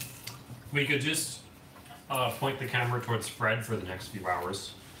 We could just point the camera towards Fred for the next few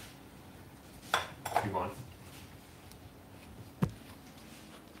hours. If you want.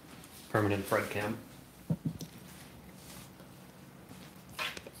 Permanent Fred cam.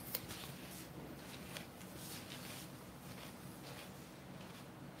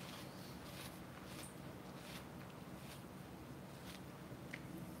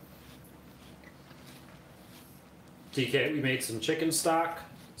 TK, we made some chicken stock,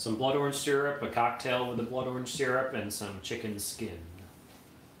 some blood orange syrup, a cocktail with the blood orange syrup, and some chicken skin.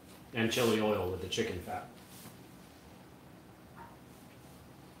 And chili oil with the chicken fat.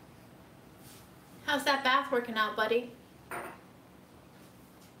 How's that bath working out, buddy?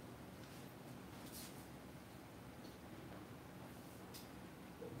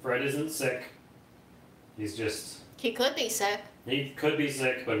 Fred isn't sick. He's just... He could be sick. He could be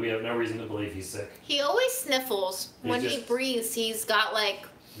sick, but we have no reason to believe he's sick. He always sniffles. When he just- breathes, he's got like...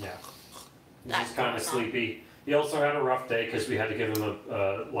 Yeah. He's That just kind of going on. sleepy. He also had a rough day because we had to give him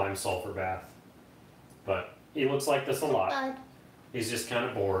a lime sulfur bath. But he looks like this a lot. Bud. He's just kind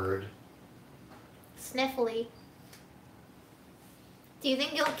of bored. Sniffly. Do you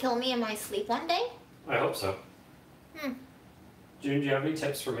think you'll kill me in my sleep one day? I hope so. Hmm. June, do you have any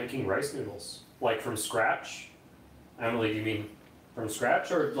tips for making rice noodles? Like from scratch? Emily, do you mean from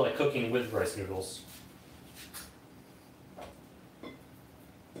scratch or like cooking with rice noodles?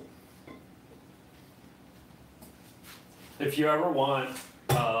 If you ever want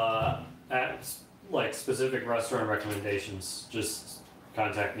like specific restaurant recommendations, just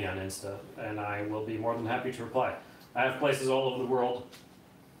contact me on Insta and I will be more than happy to reply. I have places all over the world,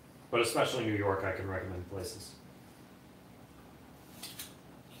 but especially New York I can recommend places.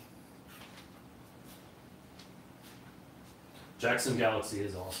 Jackson Galaxy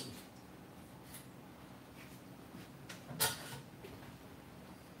is awesome.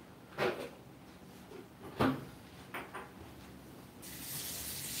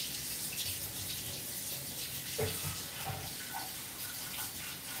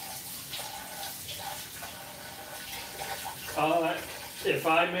 If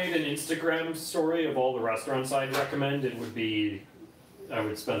I made an Instagram story of all the restaurants I'd recommend, it would be, I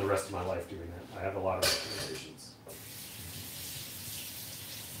would spend the rest of my life doing that. I have a lot of recommendations.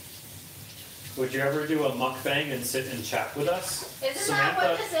 Would you ever do a mukbang and sit and chat with us? Isn't that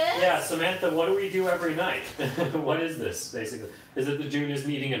what this is? Yeah, Samantha, what do we do every night? What is this, basically? Is it that June isn't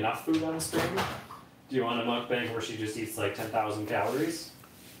eating enough food on stream? Do you want a mukbang where she just eats like 10,000 calories?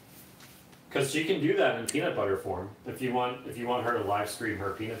 Because she can do that in peanut butter form. If you want her to live stream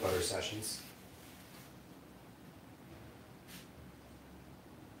her peanut butter sessions.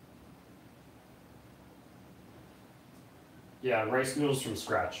 Yeah, rice noodles from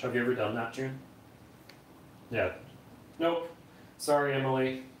scratch. Have you ever done that, June? Yeah. Nope. Sorry,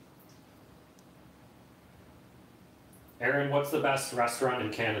 Emily. Aaron, what's the best restaurant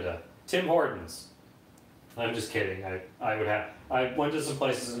in Canada? Tim Hortons. I'm just kidding. I went to some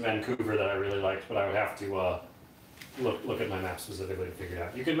places in Vancouver that I really liked, but I would have to look at my map specifically to figure it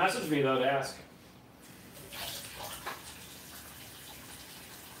out. You can message me though to ask.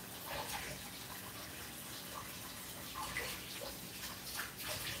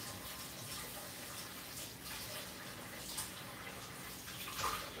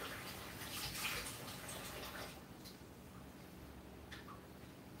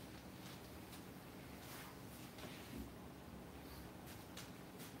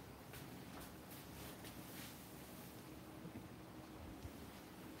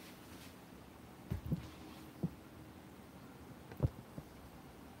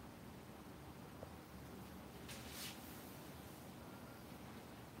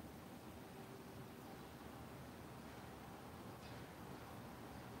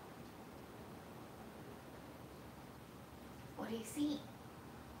 do you see?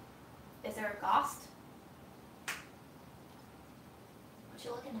 Is there a ghost? What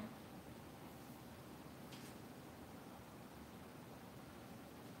you looking at?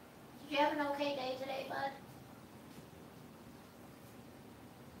 Did you have an okay day today, bud?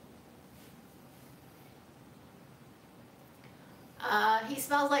 He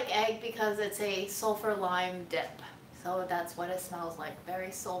smells like egg because it's a sulfur lime dip. So that's what it smells like, very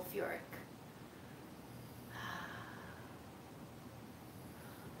sulfuric.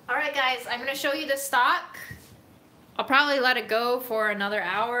 Alright guys, I'm going to show you the stock. I'll probably let it go for another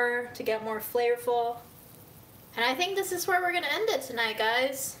hour to get more flavorful. And I think this is where we're going to end it tonight,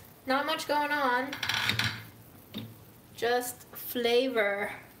 guys. Not much going on. Just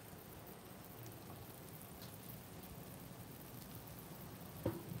flavor.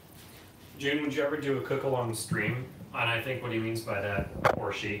 June, would you ever do a cook-along stream? And I think what he means by that,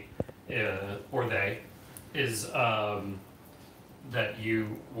 or she, or they, is that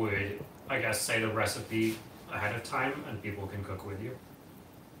you would, I guess, say the recipe ahead of time and people can cook with you?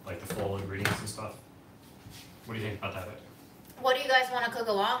 Like the full ingredients and stuff? What do you think about that? What do you guys want to cook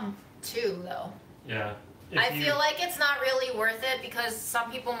along to, though? Yeah. I feel like it's not really worth it because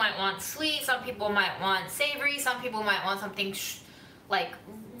some people might want sweet, some people might want savory, some people might want something like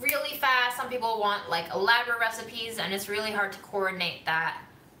really fast, some people want like elaborate recipes, and it's really hard to coordinate that.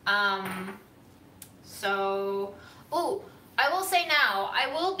 So, oh, I will say now, I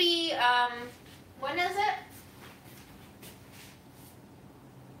will be, when is it?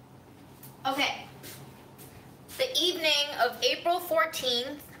 Okay. The evening of April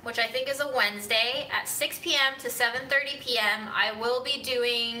 14th, which I think is a Wednesday, at 6 p.m. to 7:30 p.m., I will be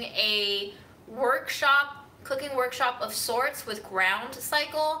doing a workshop, cooking workshop of sorts with Ground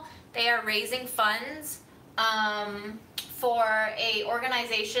Cycle. They are raising funds for a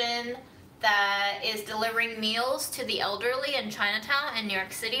organization that is delivering meals to the elderly in Chinatown in New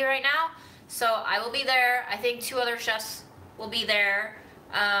York City right now. So I will be there. I think 2 other chefs will be there.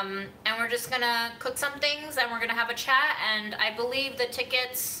 And we're just gonna cook some things and we're gonna have a chat, and I believe the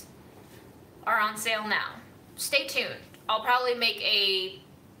tickets are on sale now. Stay tuned. I'll probably make a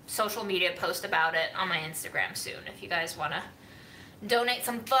social media post about it on my Instagram soon if you guys wanna donate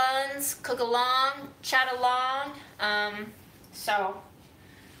some funds, cook along, chat along. So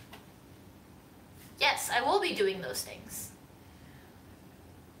yes, I will be doing those things.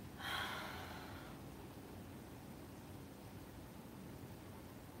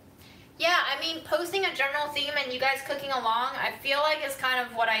 Yeah, I mean, posting a general theme and you guys cooking along, I feel like is kind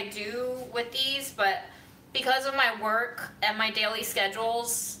of what I do with these, but because of my work and my daily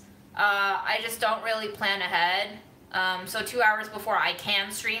schedules, I just don't really plan ahead. So 2 hours before I can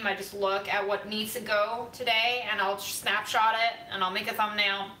stream, I just look at what needs to go today, and I'll snapshot it, and I'll make a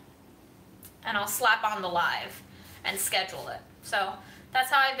thumbnail, and I'll slap on the live and schedule it. So that's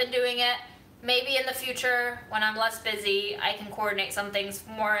how I've been doing it. Maybe in the future, when I'm less busy, I can coordinate some things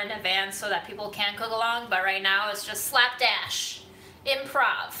more in advance so that people can cook along, but right now it's just slapdash,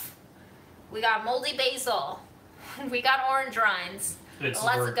 improv. We got moldy basil. We got orange rinds. Let's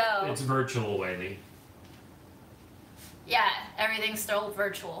go. It's virtual, Whaley. Yeah, everything's still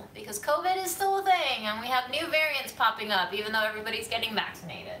virtual because COVID is still a thing and we have new variants popping up even though everybody's getting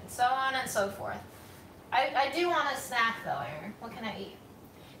vaccinated, so on and so forth. I do want a snack though, Aaron. What can I eat?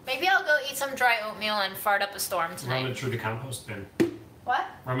 Maybe I'll go eat some dry oatmeal and fart up a storm tonight. Rummage through the compost bin. What?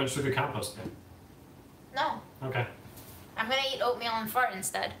 Rummage through the compost bin. No. Okay. I'm gonna eat oatmeal and fart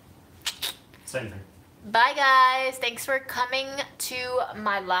instead. Same thing. Bye guys. Thanks for coming to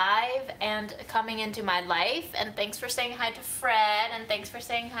my live and coming into my life. And thanks for saying hi to Fred. And thanks for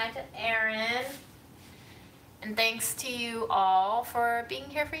saying hi to Aaron. And thanks to you all for being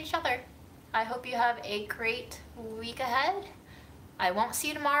here for each other. I hope you have a great week ahead. I won't see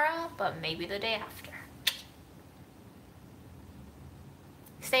you tomorrow, but maybe the day after.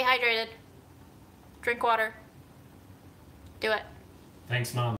 Stay hydrated. Drink water. Do it. Thanks, Mom.